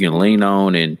I said, you can lean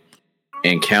on and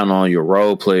count on your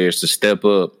role players to step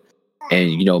up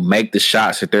and, make the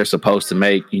shots that they're supposed to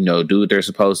make, do what they're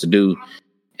supposed to do.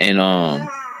 And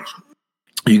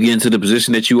you get into the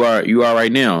position that you are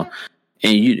right now.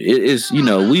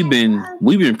 And we've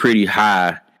been pretty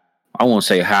high. I won't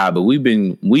say high, but we've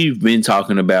been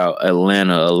talking about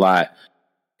Atlanta a lot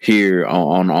here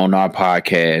on our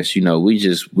podcast.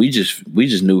 We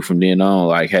just knew from then on,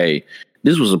 like, hey,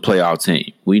 this was a playoff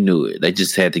team. We knew it. They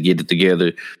just had to get it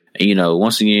together. And,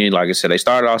 once again, like I said, they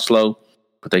started off slow,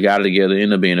 but they got it together,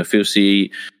 ended up being a 5th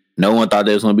seed. No one thought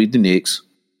they was going to beat the Knicks.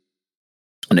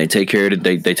 And they take care of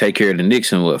they take care of the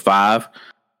Knicks in 5.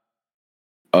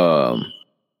 I'm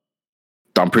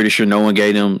pretty sure no one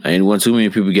gave them, and wasn't too many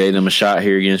people gave them a shot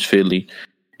here against Philly.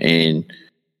 And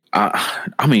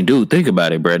I mean, dude, think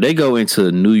about it, bro. They go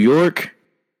into New York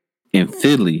and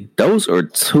Philly. Those are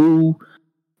 2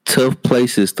 tough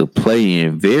places to play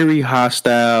in. Very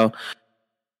hostile.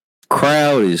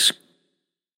 Crowd is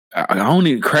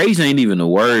crazy ain't even a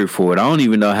word for it. I don't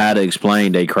even know how to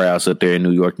explain they crowds up there in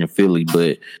New York and Philly,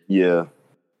 but yeah,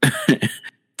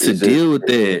 to deal with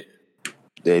that,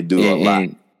 they do a lot.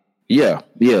 Yeah,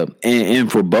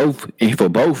 and for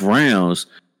both rounds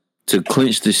to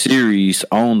clinch the series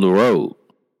on the road.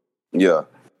 Yeah,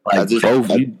 you know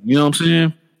what I'm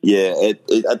saying? Yeah, I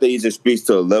think it just speaks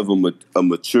to a level of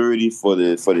maturity for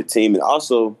the team, and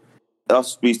also it also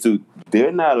speaks to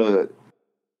they're not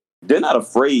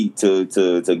afraid to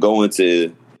go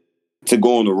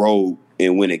on the road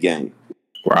and win a game.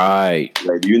 Right.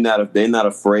 Like they're not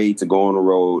afraid to go on the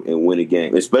road and win a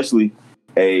game, especially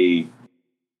a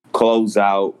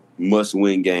closeout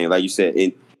must-win game. Like you said,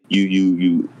 and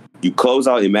you close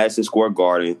out in Madison Square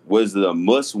Garden. Was it a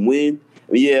must-win?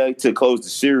 Yeah, to close the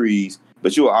series,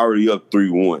 but you were already up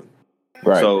 3-1.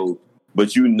 Right. So,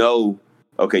 but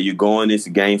okay, you're going into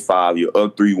Game 5. You're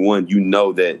up 3-1. You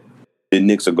know that the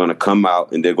Knicks are going to come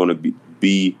out and they're going to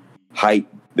be hyped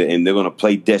and they're going to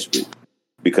play desperate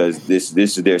because this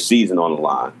is their season on the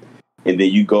line. And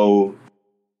then you go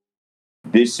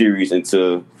this series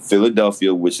into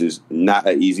Philadelphia, which is not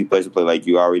an easy place to play, like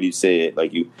you said,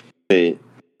 and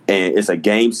it's a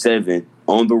Game 7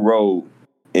 on the road,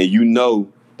 and you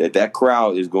know that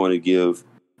crowd is going to give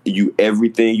you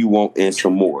everything you want and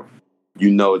some more.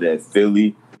 You know that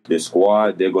Philly, their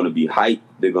squad, they're going to be hyped,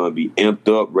 they're going to be amped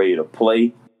up, ready to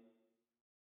play,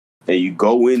 and you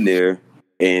go in there,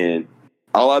 and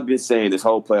all I've been saying this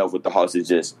whole playoff with the Hawks is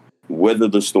just weather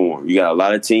the storm. You got a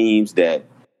lot of teams that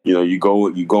you go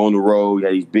on the road, you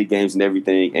have these big games and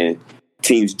everything, and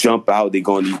teams jump out, they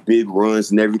go on these big runs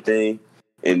and everything,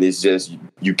 and it's just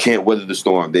you can't weather the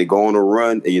storm. They go on a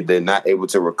run and they're not able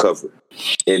to recover,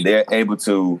 and they're able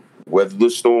to weather the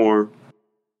storm,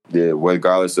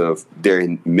 regardless of they're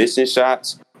missing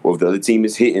shots or if the other team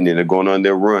is hitting and they're going on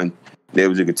their run. They're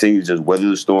able to continue to just weather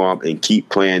the storm and keep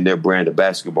playing their brand of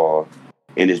basketball,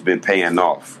 and it's been paying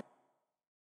off.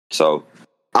 So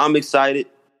I'm excited.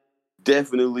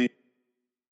 Definitely,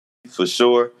 for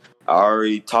sure. I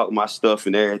already talked my stuff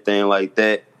and everything like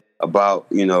that about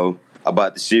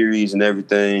the series and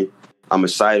everything. I'm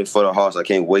excited for the Hawks. I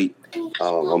can't wait.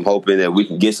 I'm hoping that we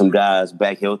can get some guys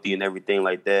back healthy and everything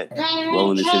like that,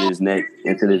 rolling into this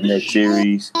next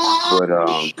series. But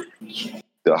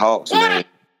the Hawks, man,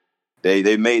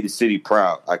 they made the city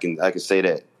proud. I can say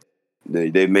that.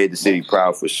 They made the city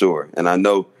proud for sure. And I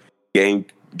know game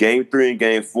 3 and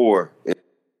game 4,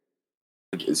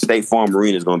 State Farm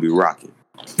Arena is going to be rocking.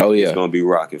 Oh yeah, it's going to be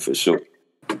rocking for sure.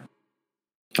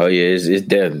 Oh yeah, it's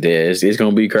definitely it's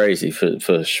gonna be crazy for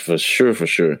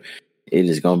sure. It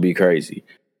is gonna be crazy.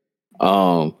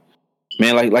 Man,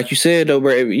 like you said though,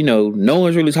 bro. You know, no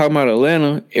one's really talking about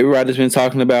Atlanta. Everybody's been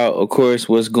talking about, of course,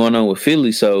 what's going on with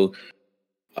Philly. So,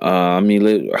 I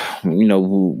mean, you know,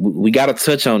 we got to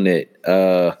touch on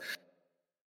that.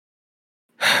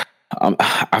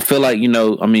 I feel like, you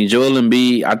know, I mean, Joel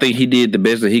Embiid, I think he did the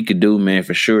best that he could do, man,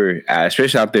 for sure.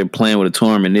 Especially out there playing with a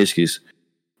torn meniscus.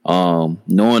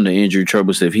 Knowing the injury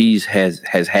troubles that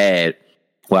has had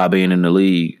while being in the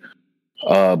league.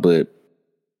 But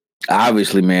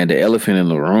obviously, man, the elephant in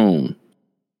the room,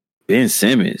 Ben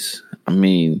Simmons. I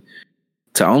mean,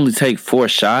 to only take 4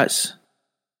 shots,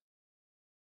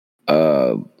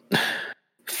 that's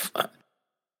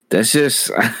just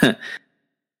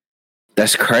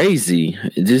that's crazy.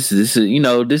 This is, you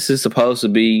know, this is supposed to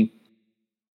be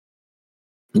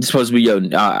your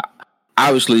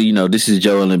obviously, you know, this is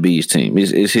Joel Embiid's team.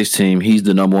 It's his team. He's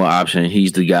the number 1 option.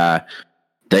 He's the guy.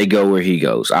 They go where he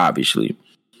goes, obviously.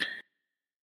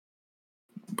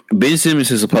 Ben Simmons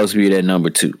is supposed to be that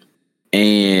number 2.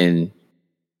 And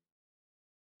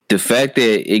the fact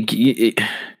that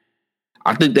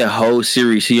I think that whole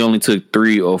series, he only took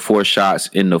 3 or 4 shots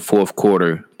in the fourth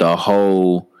quarter, the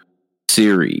whole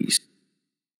series.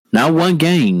 Not one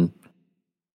game.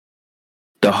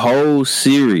 The whole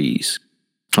series.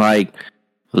 Like,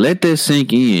 let that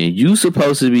sink in. You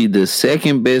supposed to be the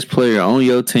second best player on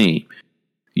your team.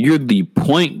 You're the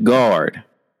point guard.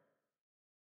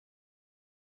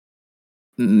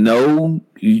 No,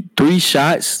 3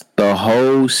 shots the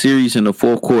whole series in the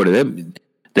fourth quarter.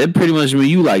 That pretty much means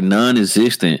you like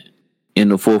non-existent in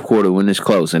the fourth quarter when it's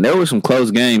close. And there were some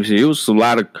close games. It was a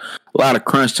lot of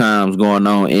crunch times going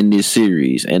on in this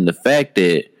series. And the fact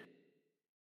that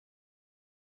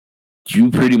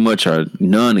you pretty much are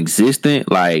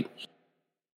non-existent, like,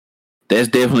 that's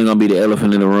definitely gonna be the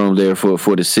elephant in the room there for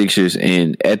the Sixers.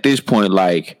 And at this point,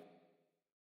 like,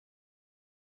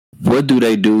 what do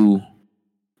they do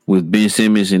with Ben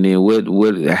Simmons? And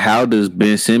then how does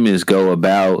Ben Simmons go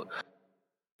about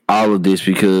all of this?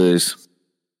 Because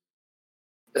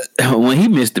when he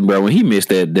missed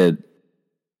that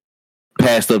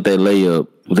passed up that layup,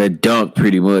 that dunk,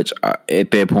 pretty much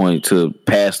at that point to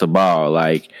pass the ball,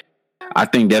 like, I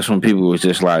think that's when people was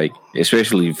just like,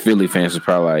 especially Philly fans, was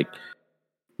probably like,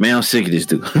 man, I'm sick of this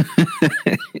dude.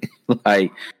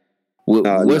 Like, what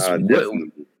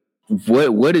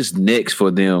is next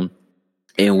for them,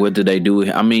 and what do they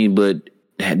do? I mean, but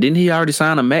didn't he already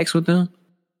sign a max with them?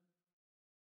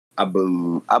 I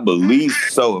believe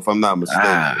so, if I'm not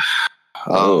mistaken.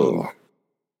 I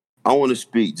want to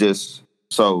speak just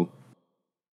so.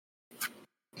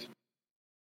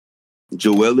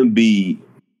 Joel Embiid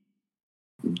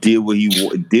did what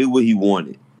he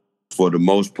wanted for the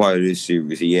most part of this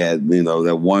series. He had, you know,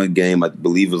 that one game, I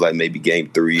believe it was like maybe game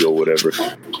 3 or whatever,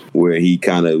 where he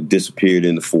kind of disappeared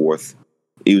in the fourth.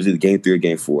 He was in game 3 or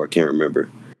game 4, I can't remember.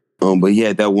 But he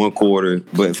had that one quarter,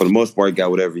 but for the most part, he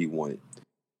got whatever he wanted.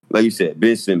 Like you said,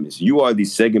 Ben Simmons, you are the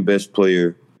second best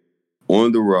player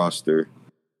on the roster,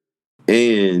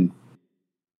 and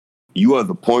you are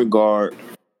the point guard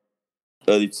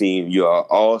of the team. You are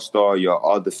all-star. You are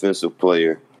all-defensive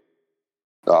player,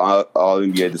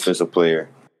 all-NBA defensive player.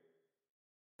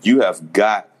 You have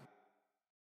got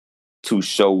to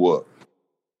show up.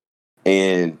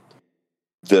 And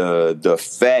the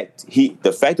fact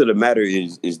of the matter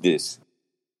is this: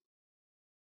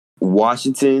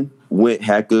 Washington went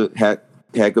hacker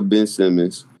Ben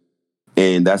Simmons,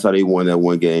 and that's how they won that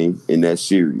one game in that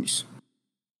series.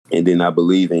 And then I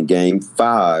believe in game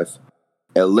 5,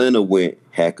 Atlanta went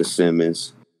hacker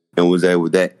Simmons and was able,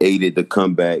 that aided the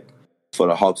comeback for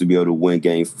the Hawks to be able to win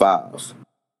game 5.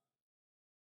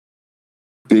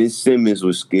 Ben Simmons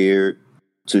was scared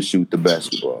to shoot the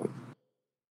basketball.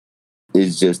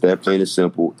 It's just that plain and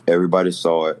simple. Everybody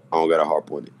saw it. I don't got to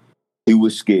harp on it. He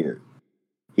was scared.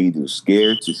 He was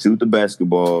scared to shoot the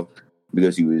basketball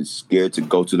because he was scared to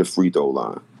go to the free throw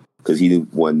line because he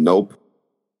didn't want no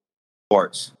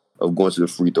parts of going to the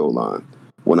free throw line.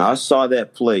 When I saw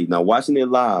that play, now watching it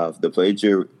live, the play that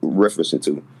you're referencing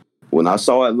to, when I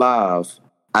saw it live,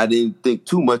 I didn't think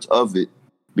too much of it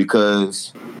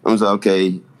because I was like,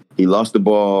 okay, he lost the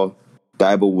ball.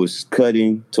 Thibault was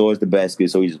cutting towards the basket,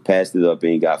 so he just passed it up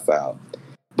and he got fouled.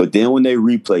 But then when they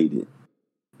replayed it,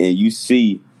 and you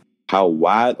see how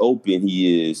wide open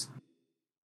he is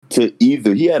to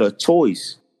either, he had a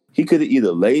choice. He could have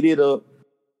either laid it up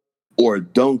or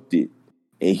dunked it.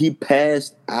 And he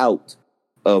passed out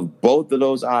of both of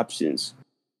those options.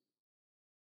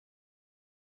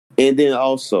 And then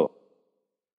also,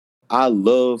 I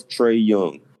love Trae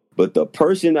Young, but the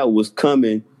person that was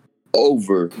coming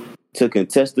over to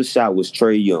contest the shot was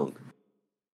Trae Young.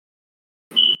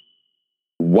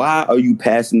 Why are you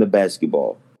passing the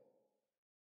basketball?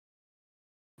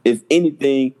 If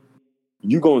anything,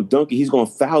 you're going to dunk it, he's going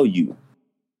to foul you.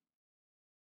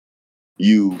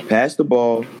 You pass the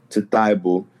ball to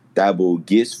Thibault. Thibault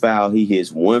gets fouled. He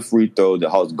hits one free throw. The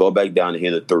Hawks go back down and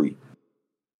hit a three.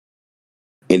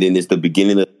 And then it's the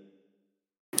beginning of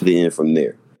the end from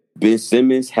there. Ben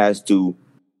Simmons has to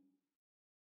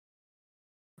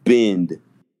bend.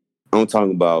 I'm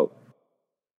talking about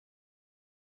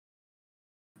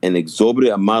an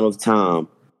exorbitant amount of time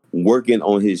working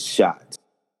on his shot,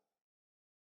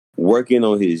 working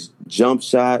on his jump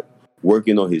shot,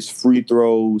 working on his free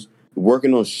throws,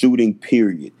 working on shooting,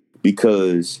 period.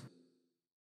 Because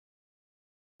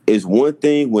it's one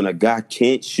thing when a guy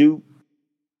can't shoot,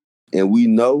 and we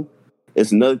know.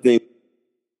 It's another thing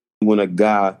when a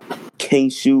guy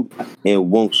can't shoot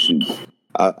and won't shoot.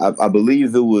 I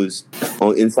believe it was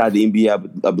on Inside the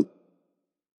NBA,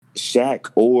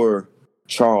 Shaq or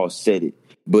Charles said it.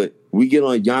 But we get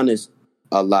on Giannis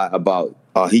a lot about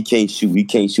he can't shoot, he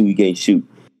can't shoot, he can't shoot.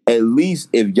 At least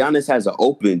if Giannis has an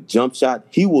open jump shot,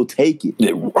 he will take it.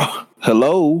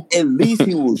 Hello? At least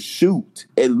he will shoot.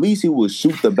 At least he will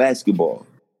shoot the basketball.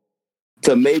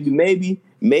 So maybe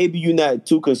you're not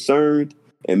too concerned,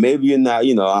 and maybe you're not,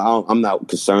 I'm not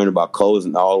concerned about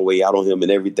closing all the way out on him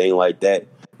and everything like that.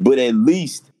 But at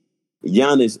least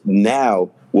Giannis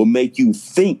now will make you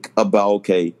think about,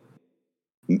 okay,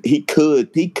 he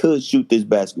could shoot this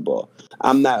basketball.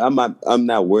 I'm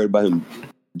not worried about him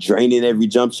draining every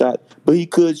jump shot, but he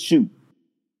could shoot.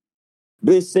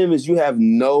 Ben Simmons, you have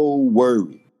no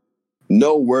worry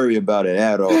about it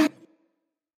at all.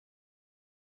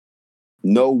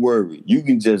 No worry. You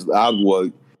can just,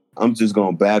 I'm just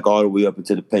going to back all the way up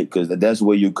into the paint because that's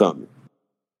where you're coming.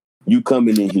 You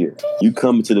coming in here. You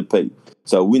coming to the paint.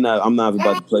 So I'm not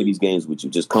about to play these games with you.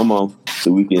 Just come on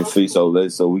so we can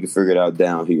so we can figure it out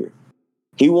down here.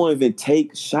 He won't even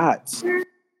take shots.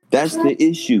 That's the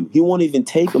issue. He won't even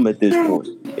take them at this point.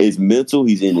 It's mental.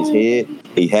 He's in his head.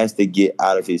 He has to get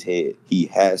out of his head. He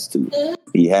has to.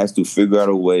 He has to figure out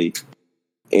a way.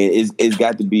 And it's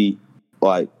got to be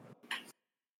like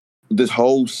this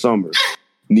whole summer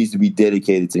needs to be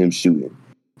dedicated to him shooting.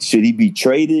 Should he be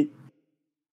traded?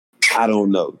 I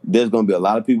don't know. There's going to be a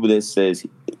lot of people that says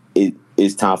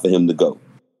it's time for him to go.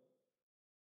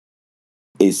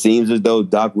 It seems as though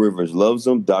Doc Rivers loves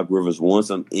him. Doc Rivers wants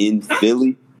him in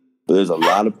Philly. But there's a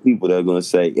lot of people that are going to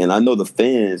say, and I know the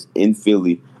fans in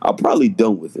Philly are probably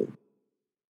done with him.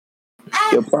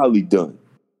 They're probably done.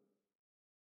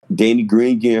 Danny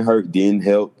Green getting hurt didn't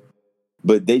help.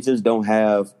 But they just don't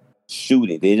have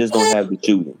shooting. They just don't have the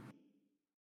shooting.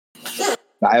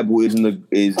 Bible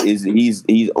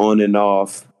he's on and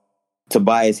off.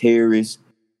 Tobias Harris,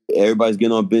 everybody's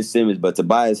getting on Ben Simmons, but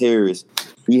Tobias Harris,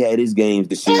 he had his games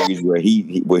the series where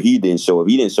he didn't show up.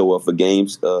 He didn't show up for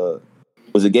games.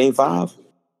 Was it Game 5?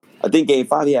 I think Game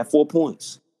 5 he had 4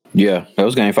 points. Yeah, that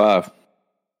was Game 5.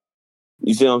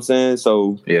 You see what I'm saying?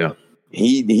 So yeah,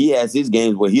 he has his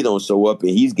games where he don't show up and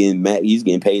he's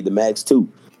getting paid the max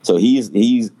too. So he's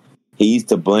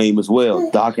to blame as well.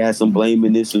 Doc has some blame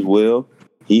in this as well.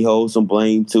 He holds some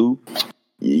blame too.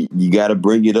 You got to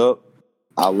bring it up.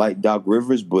 I like Doc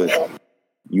Rivers, but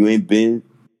you ain't been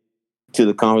to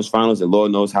the conference finals and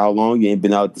Lord knows how long. You ain't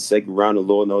been out the second round and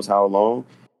Lord knows how long.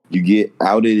 You get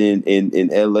outed in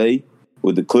LA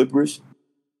with the Clippers,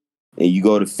 and you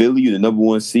go to Philly, you're the number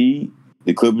 1 seed.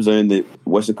 The Clippers are in the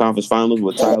Western Conference Finals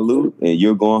with Ty Lue, and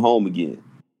you're going home again.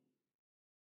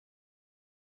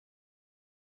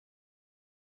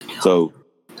 So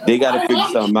they got to figure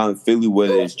something out in Philly,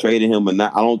 whether it's trading him or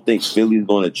not. I don't think Philly's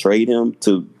going to trade him.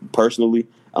 Personally,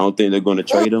 I don't think they're going to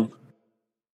trade him.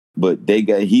 But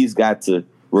he's got to,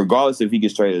 regardless if he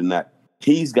gets traded or not,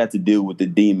 he's got to deal with the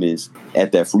demons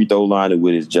at that free throw line and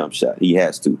with his jump shot. He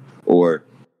has to, or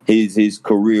his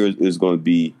career is going to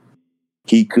be.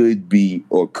 He could be,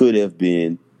 or could have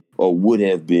been, or would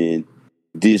have been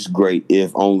this great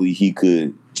if only he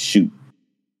could shoot.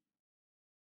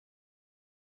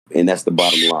 And that's the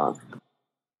bottom line.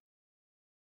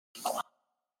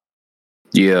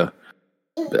 Yeah.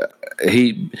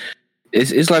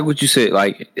 It's like what you said,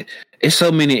 like it's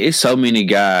so many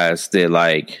guys that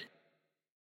like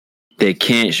that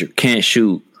can't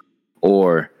shoot,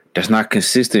 or that's not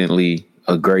consistently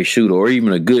a great shooter or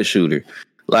even a good shooter.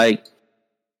 Like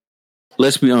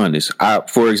let's be honest.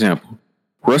 For example,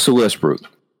 Russell Westbrook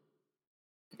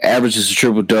averages a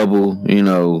triple double.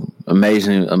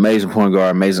 Amazing point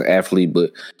guard, amazing athlete.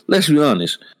 But let's be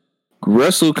honest,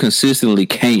 Russell consistently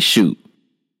can't shoot.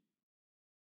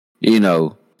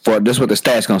 That's what the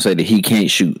stats gonna say, that he can't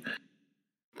shoot.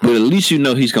 But at least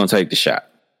he's gonna take the shot.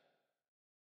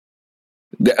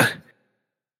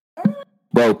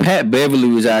 Bro, Pat Beverly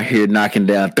was out here knocking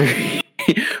down threes.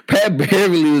 Pat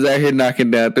Beverly was out here knocking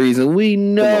down threes, and we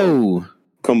know.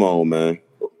 Come on, man.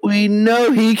 We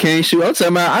know he can't shoot. I'm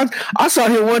talking about. I saw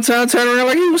him one time turn around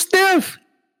like he was Steph.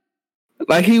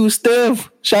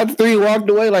 Shot the three, walked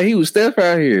away like he was Steph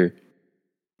out here.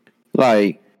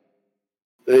 Like.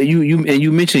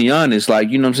 You mentioned Giannis, like,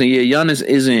 you know what I'm saying? Yeah, Giannis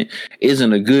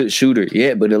isn't a good shooter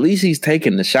yet, but at least he's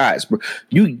taking the shots, bro.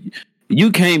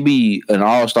 You can't be an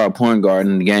all-star point guard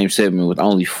in the game 7 with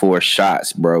only 4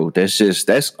 shots, bro.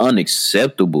 That's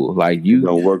unacceptable. Like, you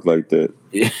don't work like that.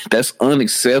 That's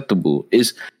unacceptable.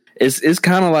 It's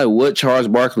kind of like what Charles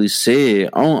Barkley said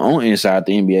on Inside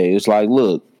the NBA. It's like,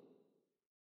 look,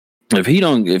 if he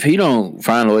don't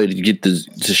find a way to get to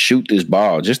shoot this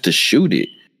ball, just to shoot it.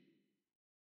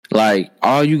 Like,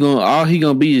 all he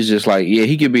gonna be is just like, yeah,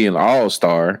 he could be an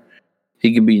all-star.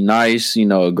 He can be nice,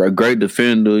 a great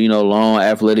defender, long,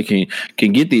 athletic,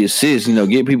 can get the assists,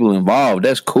 get people involved.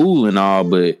 That's cool and all,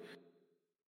 but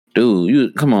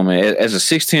dude, come on, man. As a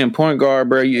 6'10" point guard,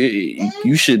 bro,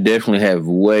 you should definitely have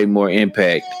way more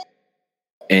impact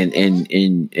and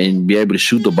be able to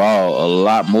shoot the ball a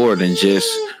lot more than just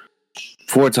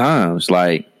 4 times.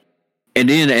 Like, and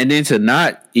then to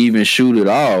not even shoot at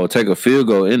all, take a field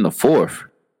goal in the 4th.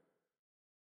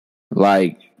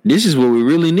 Like, this is where we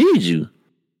really need you.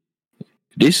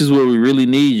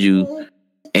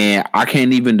 And I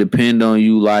can't even depend on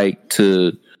you, like,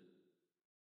 to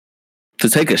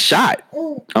take a shot.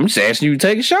 I'm just asking you to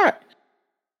take a shot.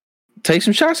 Take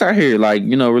some shots out here. Like,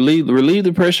 relieve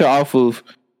the pressure off of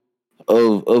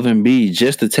Embiid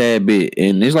just a tad bit.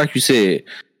 And it's like you said,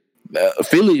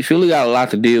 Philly got a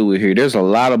lot to deal with here. There's a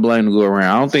lot of blame to go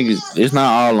around. I don't think it's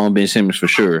not all on Ben Simmons for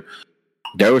sure.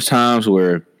 There was times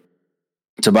where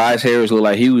Tobias Harris looked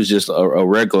like he was just a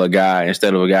regular guy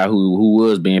instead of a guy who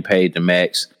was being paid the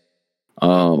max.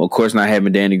 Of course, not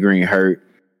having Danny Green hurt,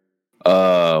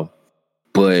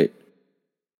 but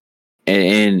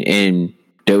and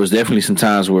there was definitely some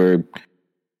times where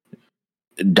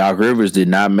Doc Rivers did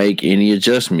not make any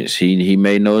adjustments. He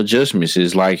made no adjustments.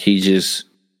 It's like he just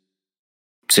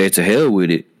said to hell with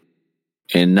it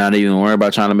and not even worry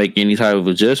about trying to make any type of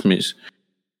adjustments.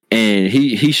 And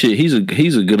he's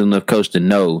a good enough coach to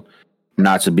know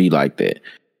not to be like that.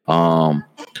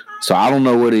 So I don't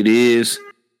know what it is.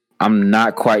 I'm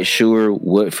not quite sure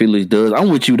what Philly does. I'm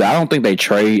with you though. I don't think they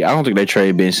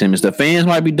trade Ben Simmons. The fans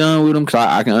might be done with him because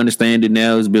I can understand it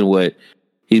now. It's been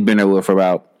he's been there for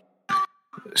about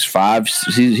 5.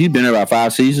 He's been there about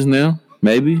 5 seasons now,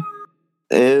 maybe.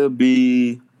 It'll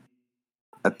be,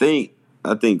 I think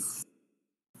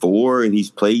 4, and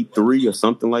he's played 3 or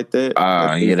something like that.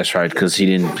 Yeah, that's right. Because he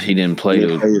didn't play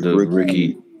the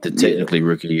rookie, the technically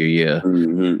rookie year. Yeah,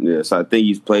 mm-hmm, yeah. So I think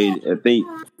he's played. I think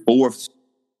 4th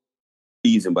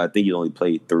season, but I think he only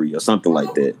played 3 or something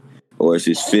like that, or it's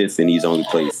his 5th and he's only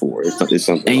played 4. It's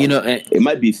something. And like it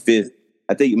might be 5th.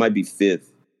 I think it might be 5th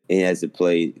and he hasn't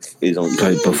played. He's only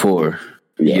played before.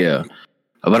 Yeah.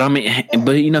 But I mean,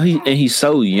 he's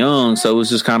so young, so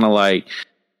it's just kind of like,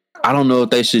 I don't know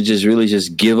if they should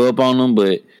just give up on him,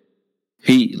 but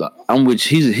he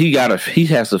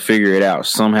has to figure it out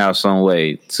somehow, some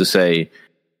way to say,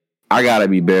 I gotta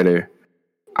be better.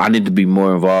 I need to be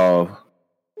more involved.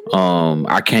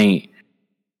 I can't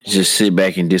just sit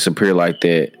back and disappear like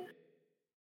that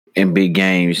in big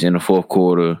games in the 4th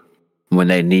quarter when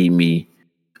they need me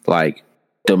like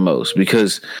the most,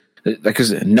 because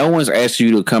no one's asking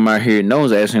you to come out here. No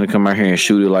one's asking you to come out here and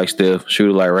shoot it like Steph, shoot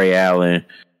it like Ray Allen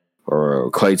or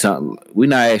Klay Thompson. We're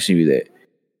not asking you that.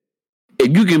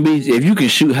 If you can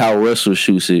shoot how Russell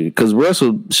shoots it, because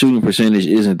Russell's shooting percentage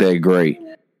isn't that great.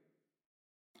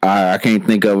 I can't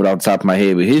think of it off the top of my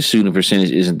head, but his shooting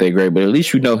percentage isn't that great. But at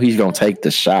least he's gonna take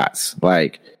the shots.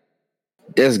 Like,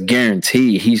 that's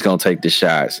guaranteed he's gonna take the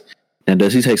shots. And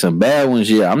does he take some bad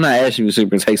ones? Yeah, I'm not asking you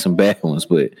to take some bad ones,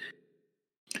 but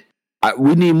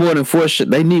we need more than 4.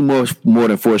 They need more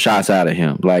than 4 shots out of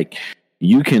him. Like,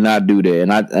 you cannot do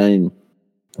that. And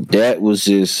that was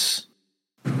just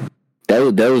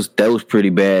that was pretty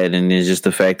bad. And it's just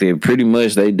the fact that pretty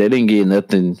much they didn't get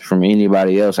nothing from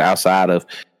anybody else outside of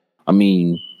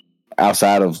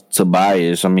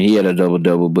Tobias. I mean, he had a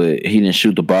double-double, but he didn't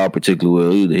shoot the ball particularly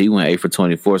well either. He went 8 for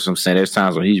 24. So I'm saying there's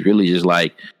times when he's really just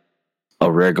like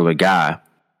a regular guy.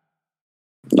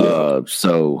 Yeah.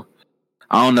 So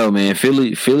I don't know, man.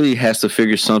 Philly has to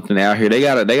figure something out here. They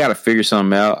gotta figure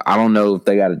something out. I don't know if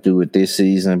they got to do it this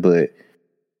season, but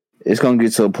it's gonna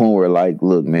get to a point where, like,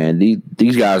 look, man,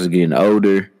 these guys are getting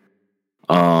older.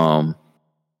 Because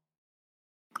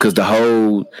the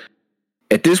whole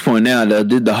at this point now,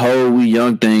 the whole we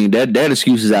young thing that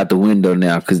excuse is out the window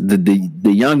now. Because the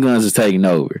young guns is taking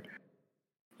over.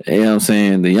 You know what I'm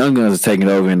saying? The young guns are taking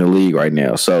over in the league right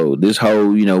now. So this whole,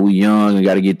 we young and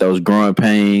got to get those growing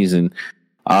pains and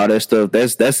all that stuff.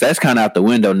 That's kind of out the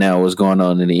window now. What's going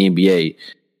on in the NBA?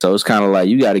 So it's kind of like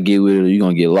you got to get with it, or you're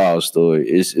gonna get lost, or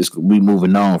it's we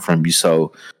moving on from you.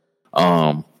 So,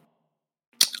 I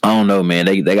don't know, man.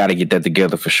 They got to get that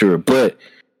together for sure. But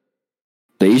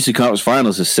the Eastern Conference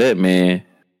Finals is set, man. Not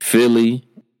Philly.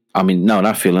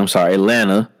 I'm sorry,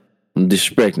 Atlanta. I'm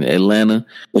disrespecting it. Atlanta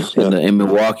and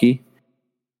Milwaukee.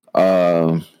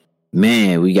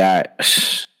 Man, we got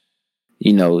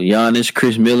Giannis,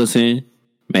 Chris Middleton,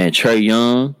 man, Trae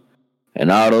Young, and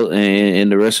all those,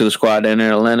 and the rest of the squad down there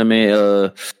in Atlanta,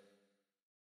 man.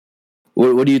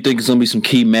 What do you think is gonna be some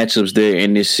key matchups there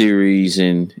in this series,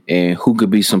 and who could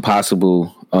be some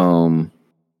possible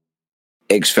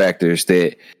X factors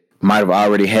that might have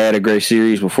already had a great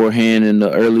series beforehand in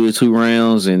the earlier two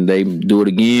rounds, and they do it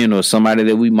again, or somebody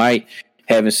that we might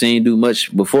haven't seen do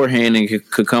much beforehand and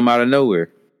could come out of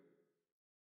nowhere?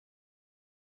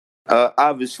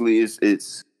 Obviously,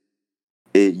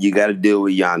 you got to deal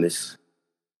with Giannis.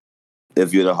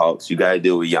 If you're the Hawks, you got to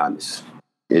deal with Giannis.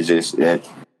 It's just that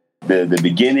the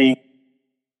beginning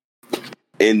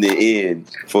and the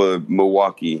end for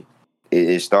Milwaukee,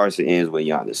 it starts and ends with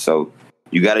Giannis. So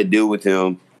you got to deal with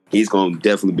him. He's going to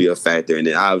definitely be a factor. And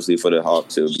then obviously for the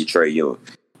Hawks, it'll be Trae Young.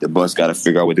 The Bucks got to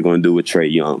figure out what they're going to do with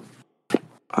Trae Young.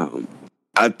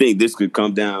 I think this could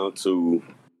come down to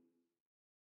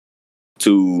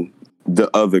the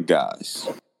other guys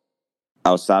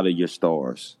outside of your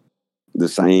stars. The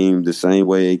same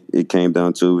way it came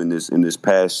down to in this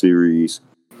past series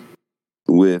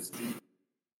with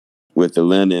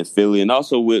Atlanta and Philly, and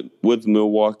also with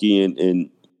Milwaukee and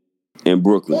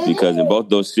Brooklyn, because in both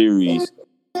those series,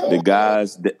 the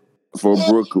guys the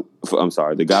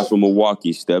guys from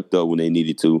Milwaukee stepped up when they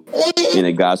needed to, and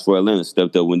the guys for Atlanta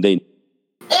stepped up when they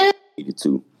needed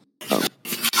to.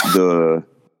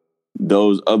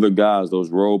 Those other guys, those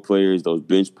role players, those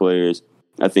bench players,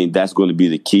 I think that's going to be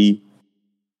the key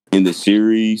in the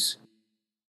series.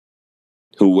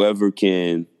 Whoever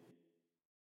can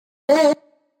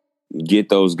get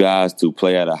those guys to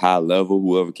play at a high level,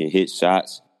 whoever can hit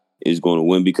shots is going to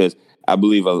win, because I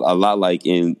believe a lot like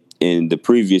in the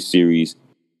previous series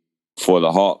for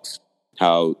the Hawks,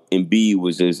 how Embiid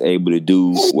was just able to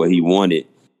do what he wanted.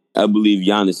 I believe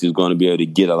Giannis is going to be able to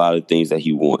get a lot of things that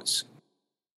he wants.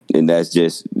 And that's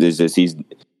just he's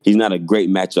not a great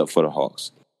matchup for the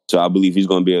Hawks. So I believe he's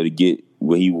going to be able to get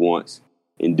what he wants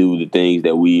and do the things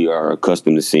that we are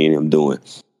accustomed to seeing him doing.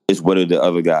 It's what do the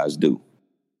other guys do?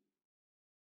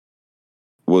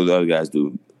 What do the other guys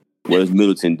do? What does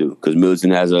Middleton do? Because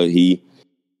Middleton has he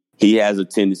has a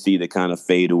tendency to kind of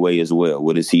fade away as well.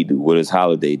 What does he do? What does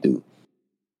Holiday do?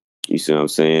 You see what I'm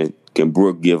saying? Can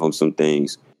Brook give him some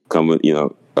things coming, in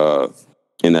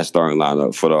that starting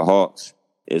lineup? For the Hawks,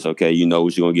 it's okay. You know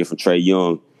what you're going to get from Trae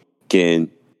Young.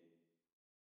 Can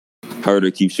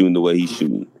Herter keep shooting the way he's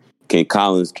shooting? Can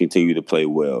Collins continue to play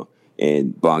well?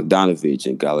 And Bogdanovich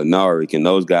and Gallinari, can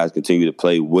those guys continue to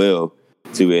play well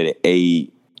to be able to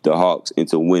aid the Hawks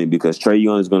into winning? Because Trae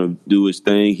Young is going to do his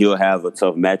thing. He'll have a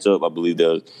tough matchup. I believe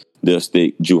they'll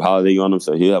stick Drew Holiday on him,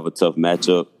 so he'll have a tough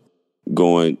matchup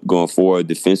going forward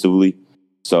defensively.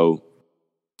 So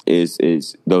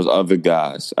it's those other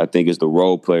guys. I think it's the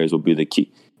role players will be the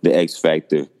key, the X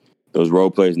factor. Those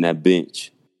role players in that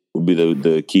bench will be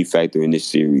the key factor in this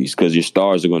series, because your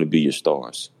stars are going to be your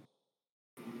stars.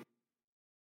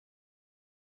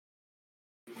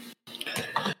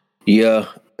 Yeah,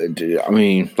 I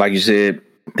mean, like you said,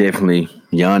 definitely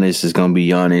Giannis is going to be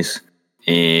Giannis,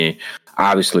 and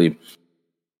obviously,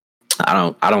 I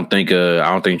don't think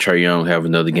Trae Young will have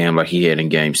another game like he had in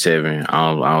Game 7.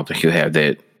 I don't think he'll have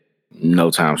that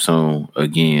no time soon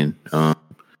again.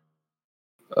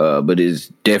 But it's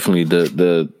definitely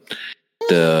the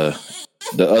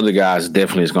other guys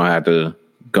definitely is going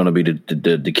to be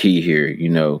the key here.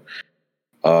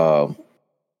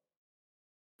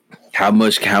 How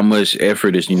much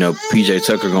effort is PJ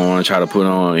Tucker going to want to try to put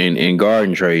on in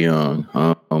guarding Trae Young?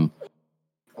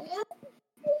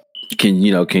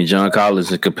 Can John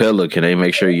Collins and Capella, can they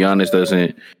make sure Giannis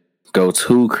doesn't go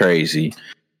too crazy?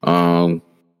 Will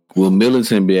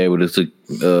Middleton be able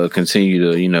to continue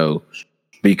to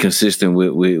be consistent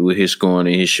with his scoring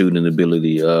and his shooting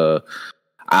ability.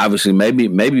 Obviously, maybe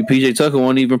PJ Tucker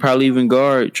won't probably even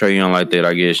guard Trae Young like that.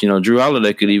 I guess Drew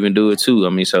Holiday could even do it too. I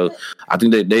mean, so I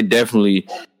think that they definitely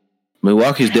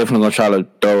Milwaukee's definitely gonna try to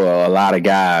throw a lot of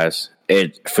guys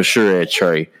for sure at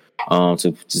Trae,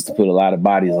 to put a lot of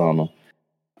bodies on them,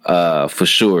 for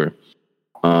sure.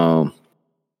 And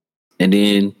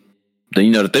then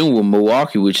the thing with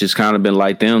Milwaukee, which has kind of been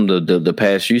like them the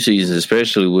past few seasons,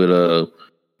 especially with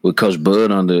Coach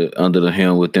Bud under the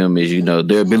helm with them, is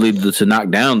their ability to knock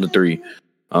down the three.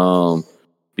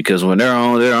 Because when they're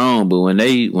on, they're on. But when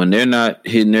they're not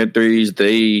hitting their threes,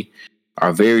 they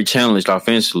are very challenged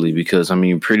offensively. Because I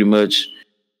mean, pretty much,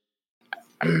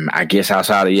 I guess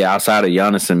outside of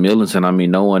Giannis and Middleton, I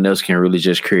mean, no one else can really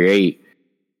just create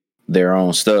their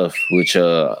own stuff, which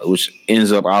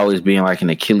ends up always being like an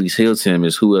Achilles heel to them,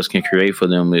 is who else can create for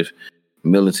them if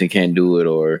Middleton can't do it,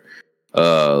 or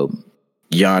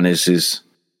Giannis is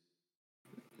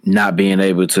not being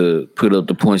able to put up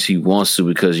the points he wants to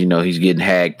because he's getting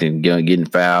hacked and getting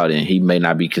fouled, and he may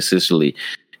not be consistently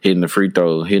hitting the free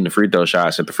throw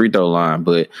shots at the free throw line.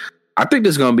 But I think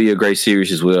this is going to be a great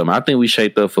series as well. I think we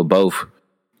shaped up for both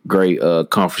great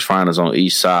conference finals on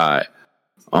each side.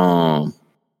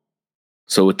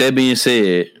 So with that being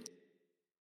said,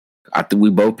 I think we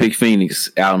both picked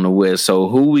Phoenix out in the West. So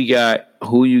who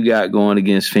you got going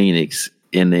against Phoenix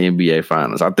in the NBA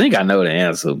Finals? I think I know the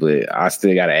answer, but I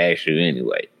still got to ask you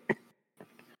anyway.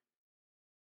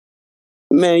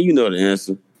 Man, you know the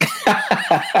answer.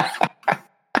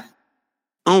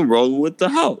 I'm rolling with the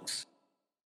Hawks.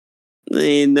 There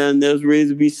ain't nothing else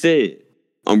reason to be said.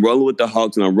 I'm rolling with the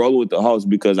Hawks, and I'm rolling with the Hawks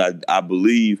because I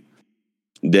believe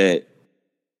that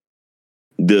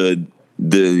the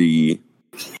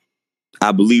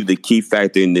key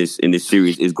factor in this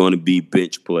series is going to be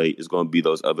bench play. It's going to be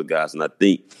those other guys, and I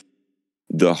think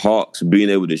the Hawks being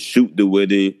able to shoot the way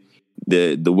that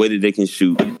they can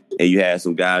shoot, and you have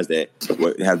some guys that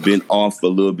have been off a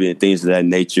little bit and things of that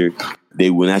nature. They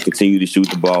will not continue to shoot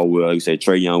the ball well. Like I said,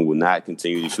 Trae Young will not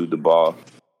continue to shoot the ball.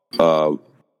 Will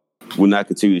not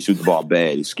continue to shoot the ball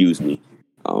bad. Excuse me.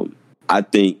 I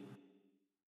think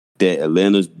that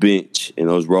Atlanta's bench and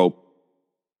those role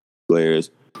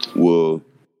players will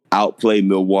outplay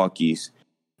Milwaukee's,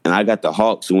 and I got the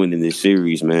Hawks winning this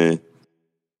series, man.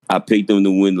 I picked them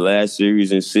to win the last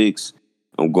series in 6.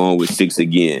 I'm going with 6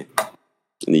 again.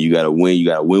 And then you got to win. You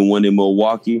got to win one in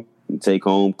Milwaukee and take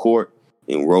home court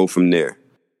and roll from there.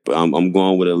 But I'm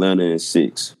going with Atlanta in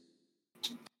 6.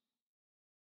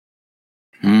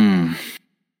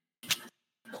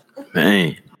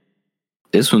 Man,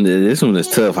 this one is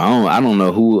tough. I don't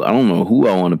know who I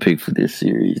want to pick for this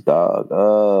series, dog.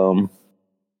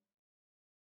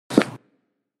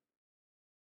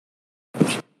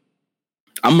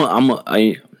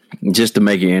 I just to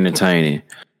make it entertaining.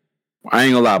 I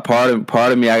ain't gonna lie.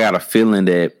 Part of me, I got a feeling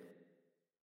that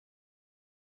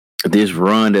this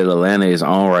run that Atlanta is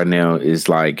on right now is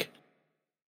like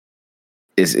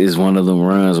is one of them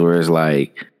runs where it's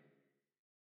like,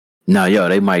 no,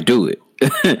 they might do it.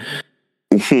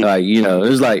 Like,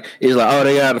 it's like, oh,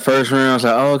 they got the first round. It's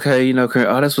like, oh, okay,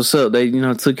 oh, that's what's up. They,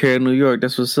 took care of New York.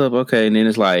 That's what's up. Okay. And then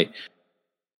it's like,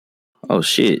 oh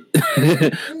shit.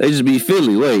 They just beat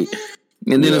Philly. Wait.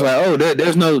 And then it's like, oh,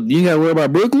 there's no, you gotta worry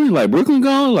about Brooklyn? Like, Brooklyn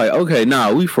gone? Like, okay,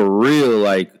 nah, we for real.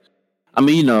 Like, I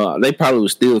mean, they probably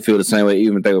would still feel the same way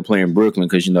even if they were playing Brooklyn,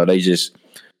 because,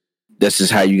 that's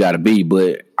just how you gotta be.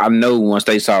 But I know once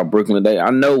they saw Brooklyn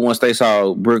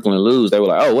lose, they were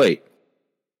like, oh, wait.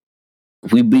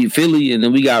 If we beat Philly and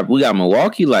then we got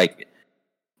Milwaukee, like,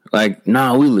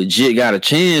 nah, we legit got a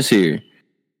chance here.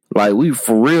 Like, we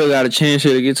for real got a chance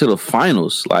here to get to the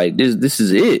finals. Like, this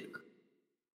is it.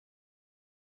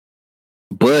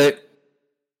 But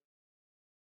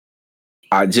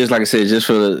just like I said, just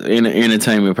for the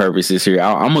entertainment purposes here,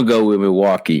 I'm gonna go with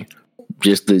Milwaukee,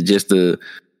 just to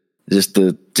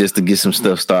get some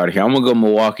stuff started here. I'm gonna go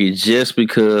Milwaukee just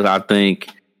because I think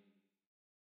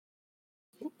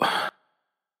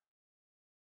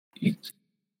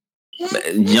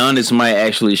Giannis might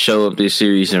actually show up this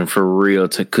series and for real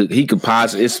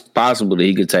it's possible that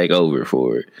he could take over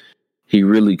for it. He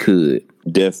really could.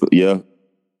 Definitely, yeah.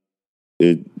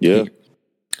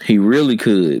 He really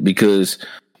could, because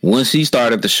once he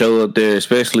started to show up there,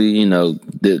 especially,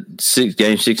 the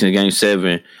game 6 and game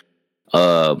 7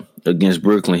 against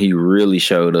Brooklyn, he really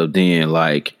showed up then.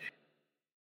 Like,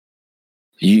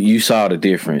 you saw the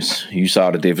difference.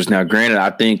 Now, granted,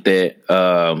 I think that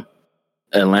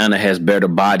Atlanta has better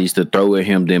bodies to throw at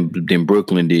him than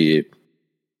Brooklyn did.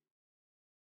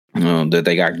 That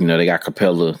they got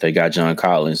Capella, they got John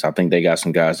Collins. I think they got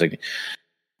some guys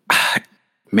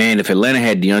Man, if Atlanta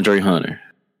had DeAndre Hunter,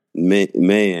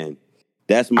 man,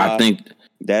 I think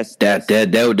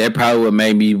that probably would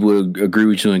make me would agree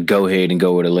with you and go ahead and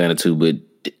go with Atlanta too. But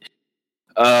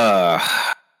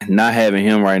not having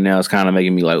him right now is kind of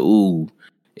making me like, ooh,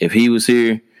 if he was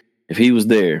here, if he was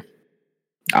there,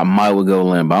 I might would go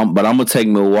Atlanta. But I'm gonna take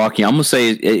Milwaukee. I'm gonna say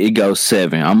it goes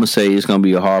 7. I'm gonna say it's gonna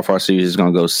be a hard fought series. It's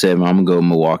gonna go 7. I'm gonna go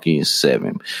Milwaukee in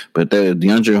 7. But if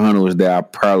DeAndre Hunter was there, I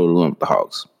probably would went with the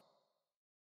Hawks.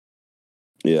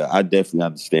 Yeah, I definitely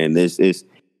understand this. It's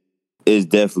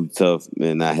definitely tough,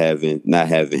 man. Not having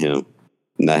him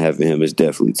is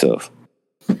definitely tough.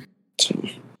 So,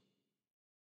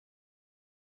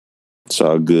 it's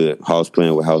all good. House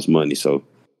playing with house money, so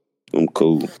I'm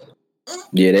cool.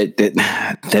 Yeah,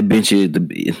 that bench is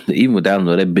even without him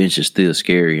though, that bench is still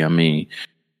scary. I mean,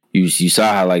 you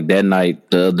saw how like the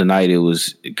other night it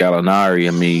was Gallinari.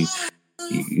 I mean,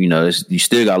 you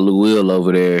still got Lou Will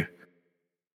over there.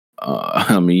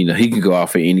 I mean, he can go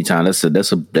off at any time. That's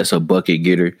a bucket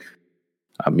getter.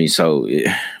 I mean, so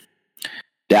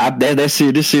this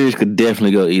series could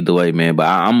definitely go either way, man. But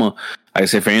like I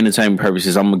said, for entertainment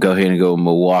purposes, I'm gonna go ahead and go with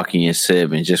Milwaukee in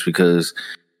 7, just because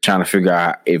trying to figure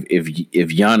out if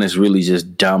Giannis really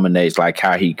just dominates like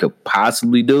how he could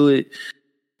possibly do it,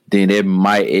 then it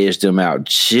might edge them out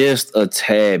just a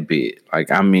tad bit. Like,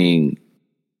 I mean,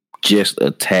 just a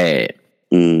tad.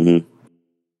 Mm-hmm.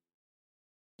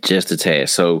 Just a tad.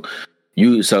 So from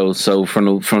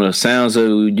the sounds of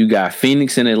it, you got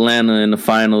Phoenix and Atlanta in the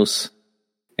finals,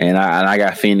 and I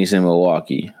got Phoenix and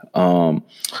Milwaukee.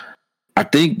 I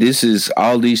think this is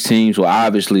all these teams. Well,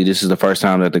 obviously, this is the first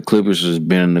time that the Clippers has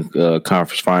been in the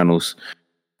conference finals.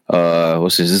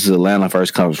 This is Atlanta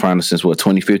first conference finals since what,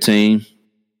 2015?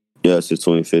 Yeah, since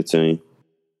 2015.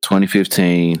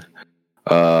 2015.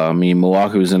 I mean,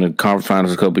 Milwaukee was in the conference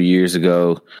finals a couple of years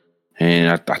ago, and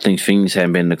I think Phoenix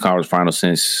hadn't been in the conference finals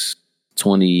since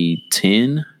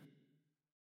 2010.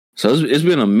 So it's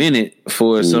been a minute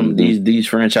for some of these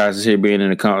franchises here being in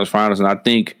the conference finals, and I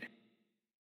think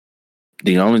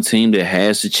the only team that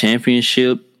has the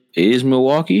championship is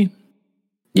Milwaukee.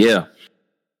 Yeah.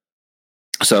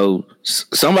 So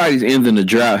somebody's ending the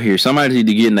drought here. Somebody's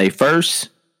either getting their first.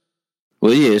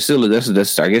 Well, yeah, it's still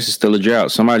that's I guess it's still a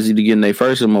drought. Somebody's either getting their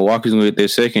first, or Milwaukee's gonna get their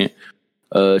second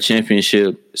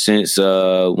championship since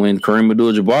when Kareem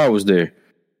Abdul-Jabbar was there,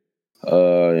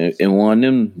 and won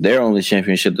them their only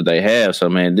championship that they have. So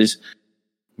man, this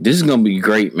is gonna be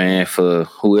great, man, for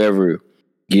whoever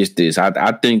gets this.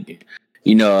 I think.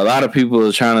 A lot of people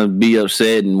are trying to be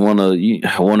upset and want to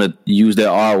use that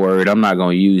R word. I'm not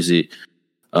going to use it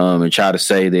and try to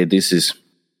say that this is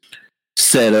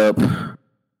set up. I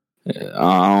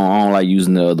don't like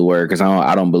using the other word because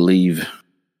I don't believe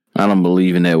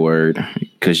in that word,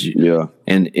 because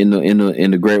and in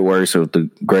the great words of the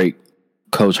great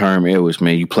Coach Herm Edwards,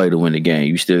 man, you play to win the game.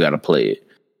 You still got to play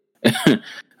it.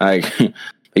 Like.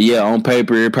 Yeah, on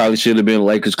paper it probably should have been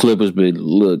Lakers Clippers, but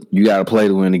look, you got to play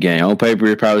to win the game. On paper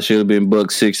it probably should have been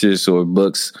Bucks Sixers or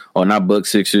not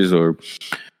Bucks Sixers or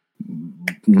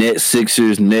Nets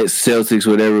Sixers, Nets Celtics,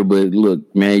 whatever. But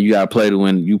look, man, you got to play to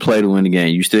win. You play to win the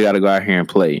game. You still got to go out here and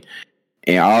play.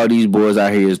 And all these boys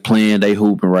out here is playing, they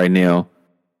hooping right now,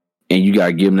 and you got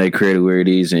to give them that credit where it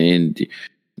is. And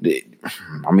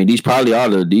I mean, these probably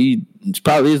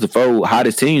is the 4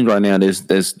 hottest teams right now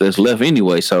that's left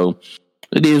anyway. So.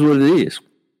 It is what it is.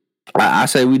 I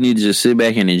say we need to just sit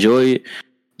back and enjoy it.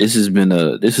 This has been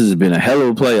a hell of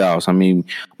a playoffs. I mean,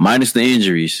 minus the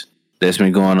injuries that's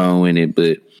been going on in it,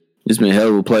 but it's been a hell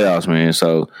of a playoffs, man.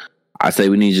 So I say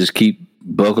we need to just keep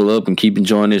buckle up and keep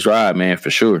enjoying this ride, man, for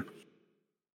sure.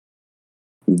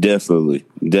 Definitely,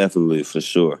 for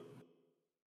sure.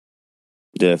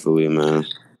 Definitely, man.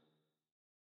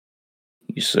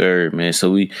 Yes, sir, man.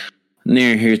 So we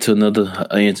near here to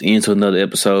another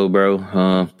episode,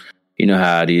 bro. You know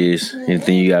how it is.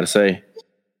 Anything you got to say?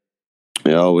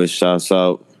 It always shouts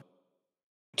out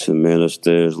to the man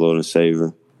upstairs, Lord and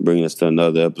Savior, bringing us to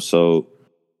another episode,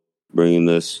 bringing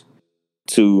us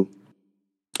to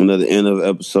another end of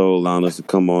episode, allowing us to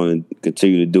come on and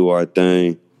continue to do our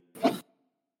thing.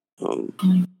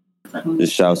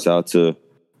 Just shouts out to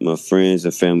my friends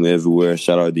and family everywhere.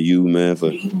 Shout out to you, man,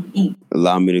 for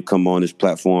allowing me to come on this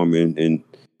platform and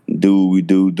do what we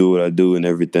do what I do and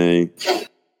everything.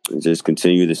 And just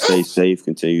continue to stay safe,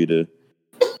 continue to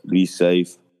be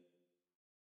safe.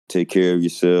 Take care of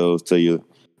yourselves, tell your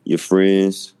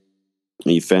friends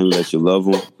and your family that you love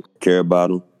them, care about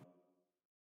them.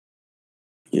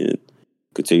 And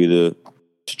continue to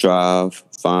strive,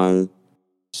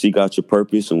 seek out your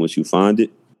purpose, and once you find it,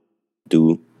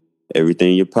 do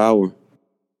everything in your power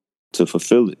to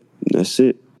fulfill it. And that's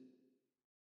it.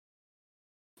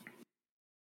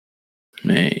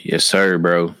 Man, yes, sir,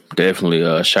 bro.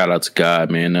 Definitely. Shout out to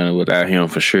God, man. Without him,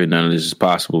 for sure, none of this is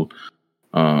possible.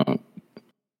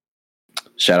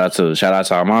 Shout out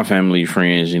to all my family,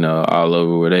 friends, all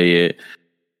over where they at.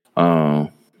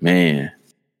 Man,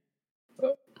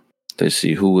 let's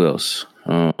see who else.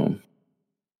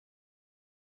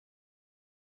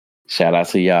 Shout out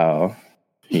to y'all.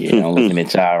 Yeah, I'm looking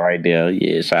at y'all right there.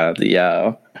 Yeah, shout out to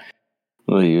y'all.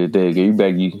 Look at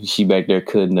that. She back there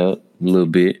cutting up a little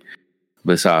bit,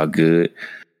 but it's all good.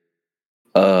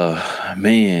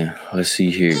 Man, let's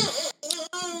see here.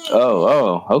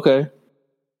 Oh, okay.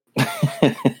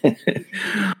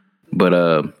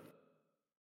 But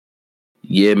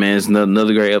yeah, man, it's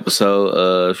another great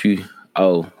episode.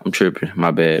 I'm tripping.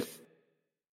 My bad.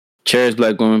 Cherish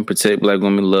black women, protect black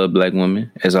women, love black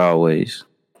women, as always.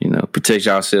 Protect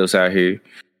yourselves out here.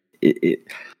 It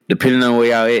depending on where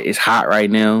y'all at, it's hot right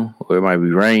now, or it might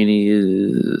be rainy.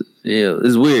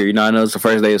 It's weird. I know it's the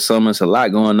first day of summer. It's a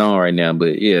lot going on right now,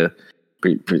 but yeah,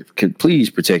 please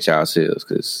protect yourselves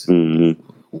because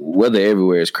weather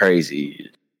everywhere is crazy.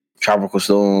 Tropical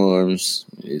storms.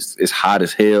 It's hot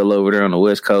as hell over there on the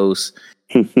West Coast.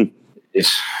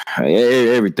 It's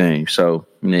everything. So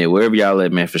yeah, wherever y'all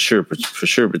at, man, for sure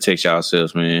protect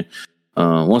yourselves, man.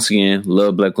 Once again,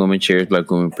 love black women, cherish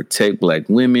black women, protect black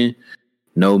women.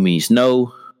 No means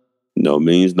no. No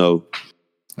means no.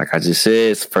 Like I just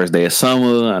said, it's the first day of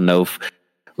summer. I know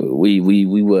we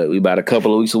about a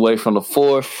couple of weeks away from the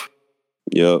 4th.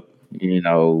 Yep.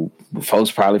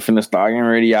 Folks probably finna start getting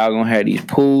ready. Y'all gonna have these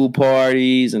pool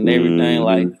parties and everything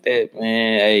like that,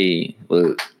 man. Hey,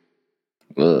 look.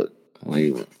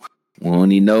 We won't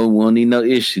need no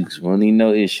issues. We won't need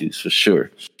no issues for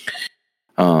sure.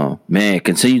 Man,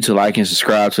 continue to like and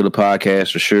subscribe to the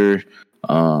podcast for sure.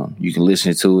 You can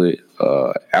listen to it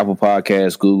Apple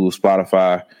Podcasts, Google,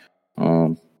 Spotify,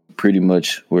 pretty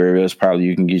much wherever else probably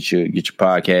you can get your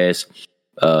podcast.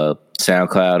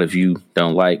 SoundCloud if you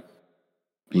don't like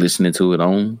listening to it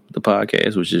on the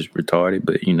podcast, which is retarded,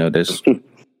 but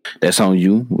that's on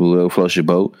you. We'll float your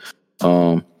boat.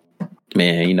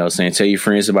 Man, tell your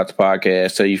friends about the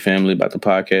podcast, tell your family about the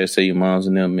podcast, tell your moms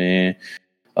and them, man.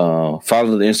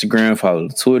 Follow the Instagram, follow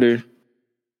the Twitter.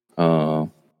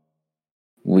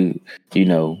 We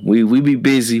be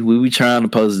busy. We be trying to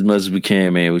post as much as we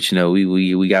can, man. But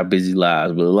we got busy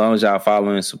lives. But as long as y'all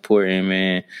following and supporting,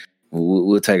 man,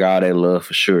 we'll take all that love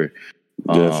for sure.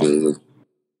 Definitely.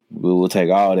 We'll take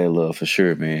all that love for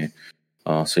sure, man.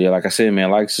 So yeah, like I said,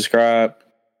 man, like, subscribe.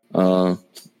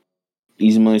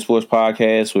 Easy Money Sports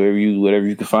Podcast, whatever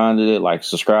you can find it, like,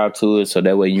 subscribe to it so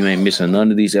that way you ain't missing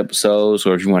none of these episodes.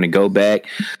 Or if you want to go back,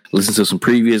 listen to some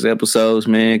previous episodes,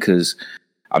 man, because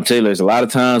I'm telling you, there's a lot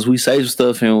of times we say some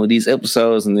stuff in with these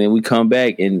episodes and then we come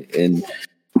back and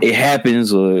it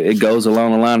happens or it goes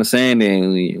along the line of saying,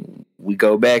 and we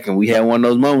go back and we have one of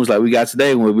those moments like we got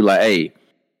today when we be like, hey,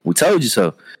 we told you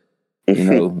so. We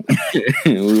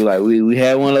were like, we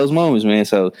had one of those moments, man.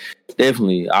 So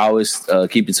definitely always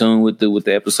keep in tune with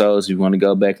the episodes. If you want to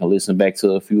go back and listen back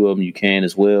to a few of them, you can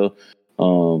as well.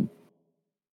 Man,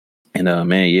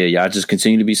 yeah, y'all just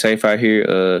continue to be safe out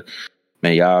here.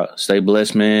 Man, y'all stay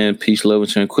blessed, man. Peace, love,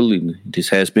 and tranquility. This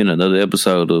has been another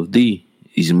episode of the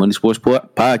Easy Money Sports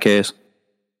Podcast.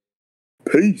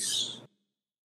 Peace.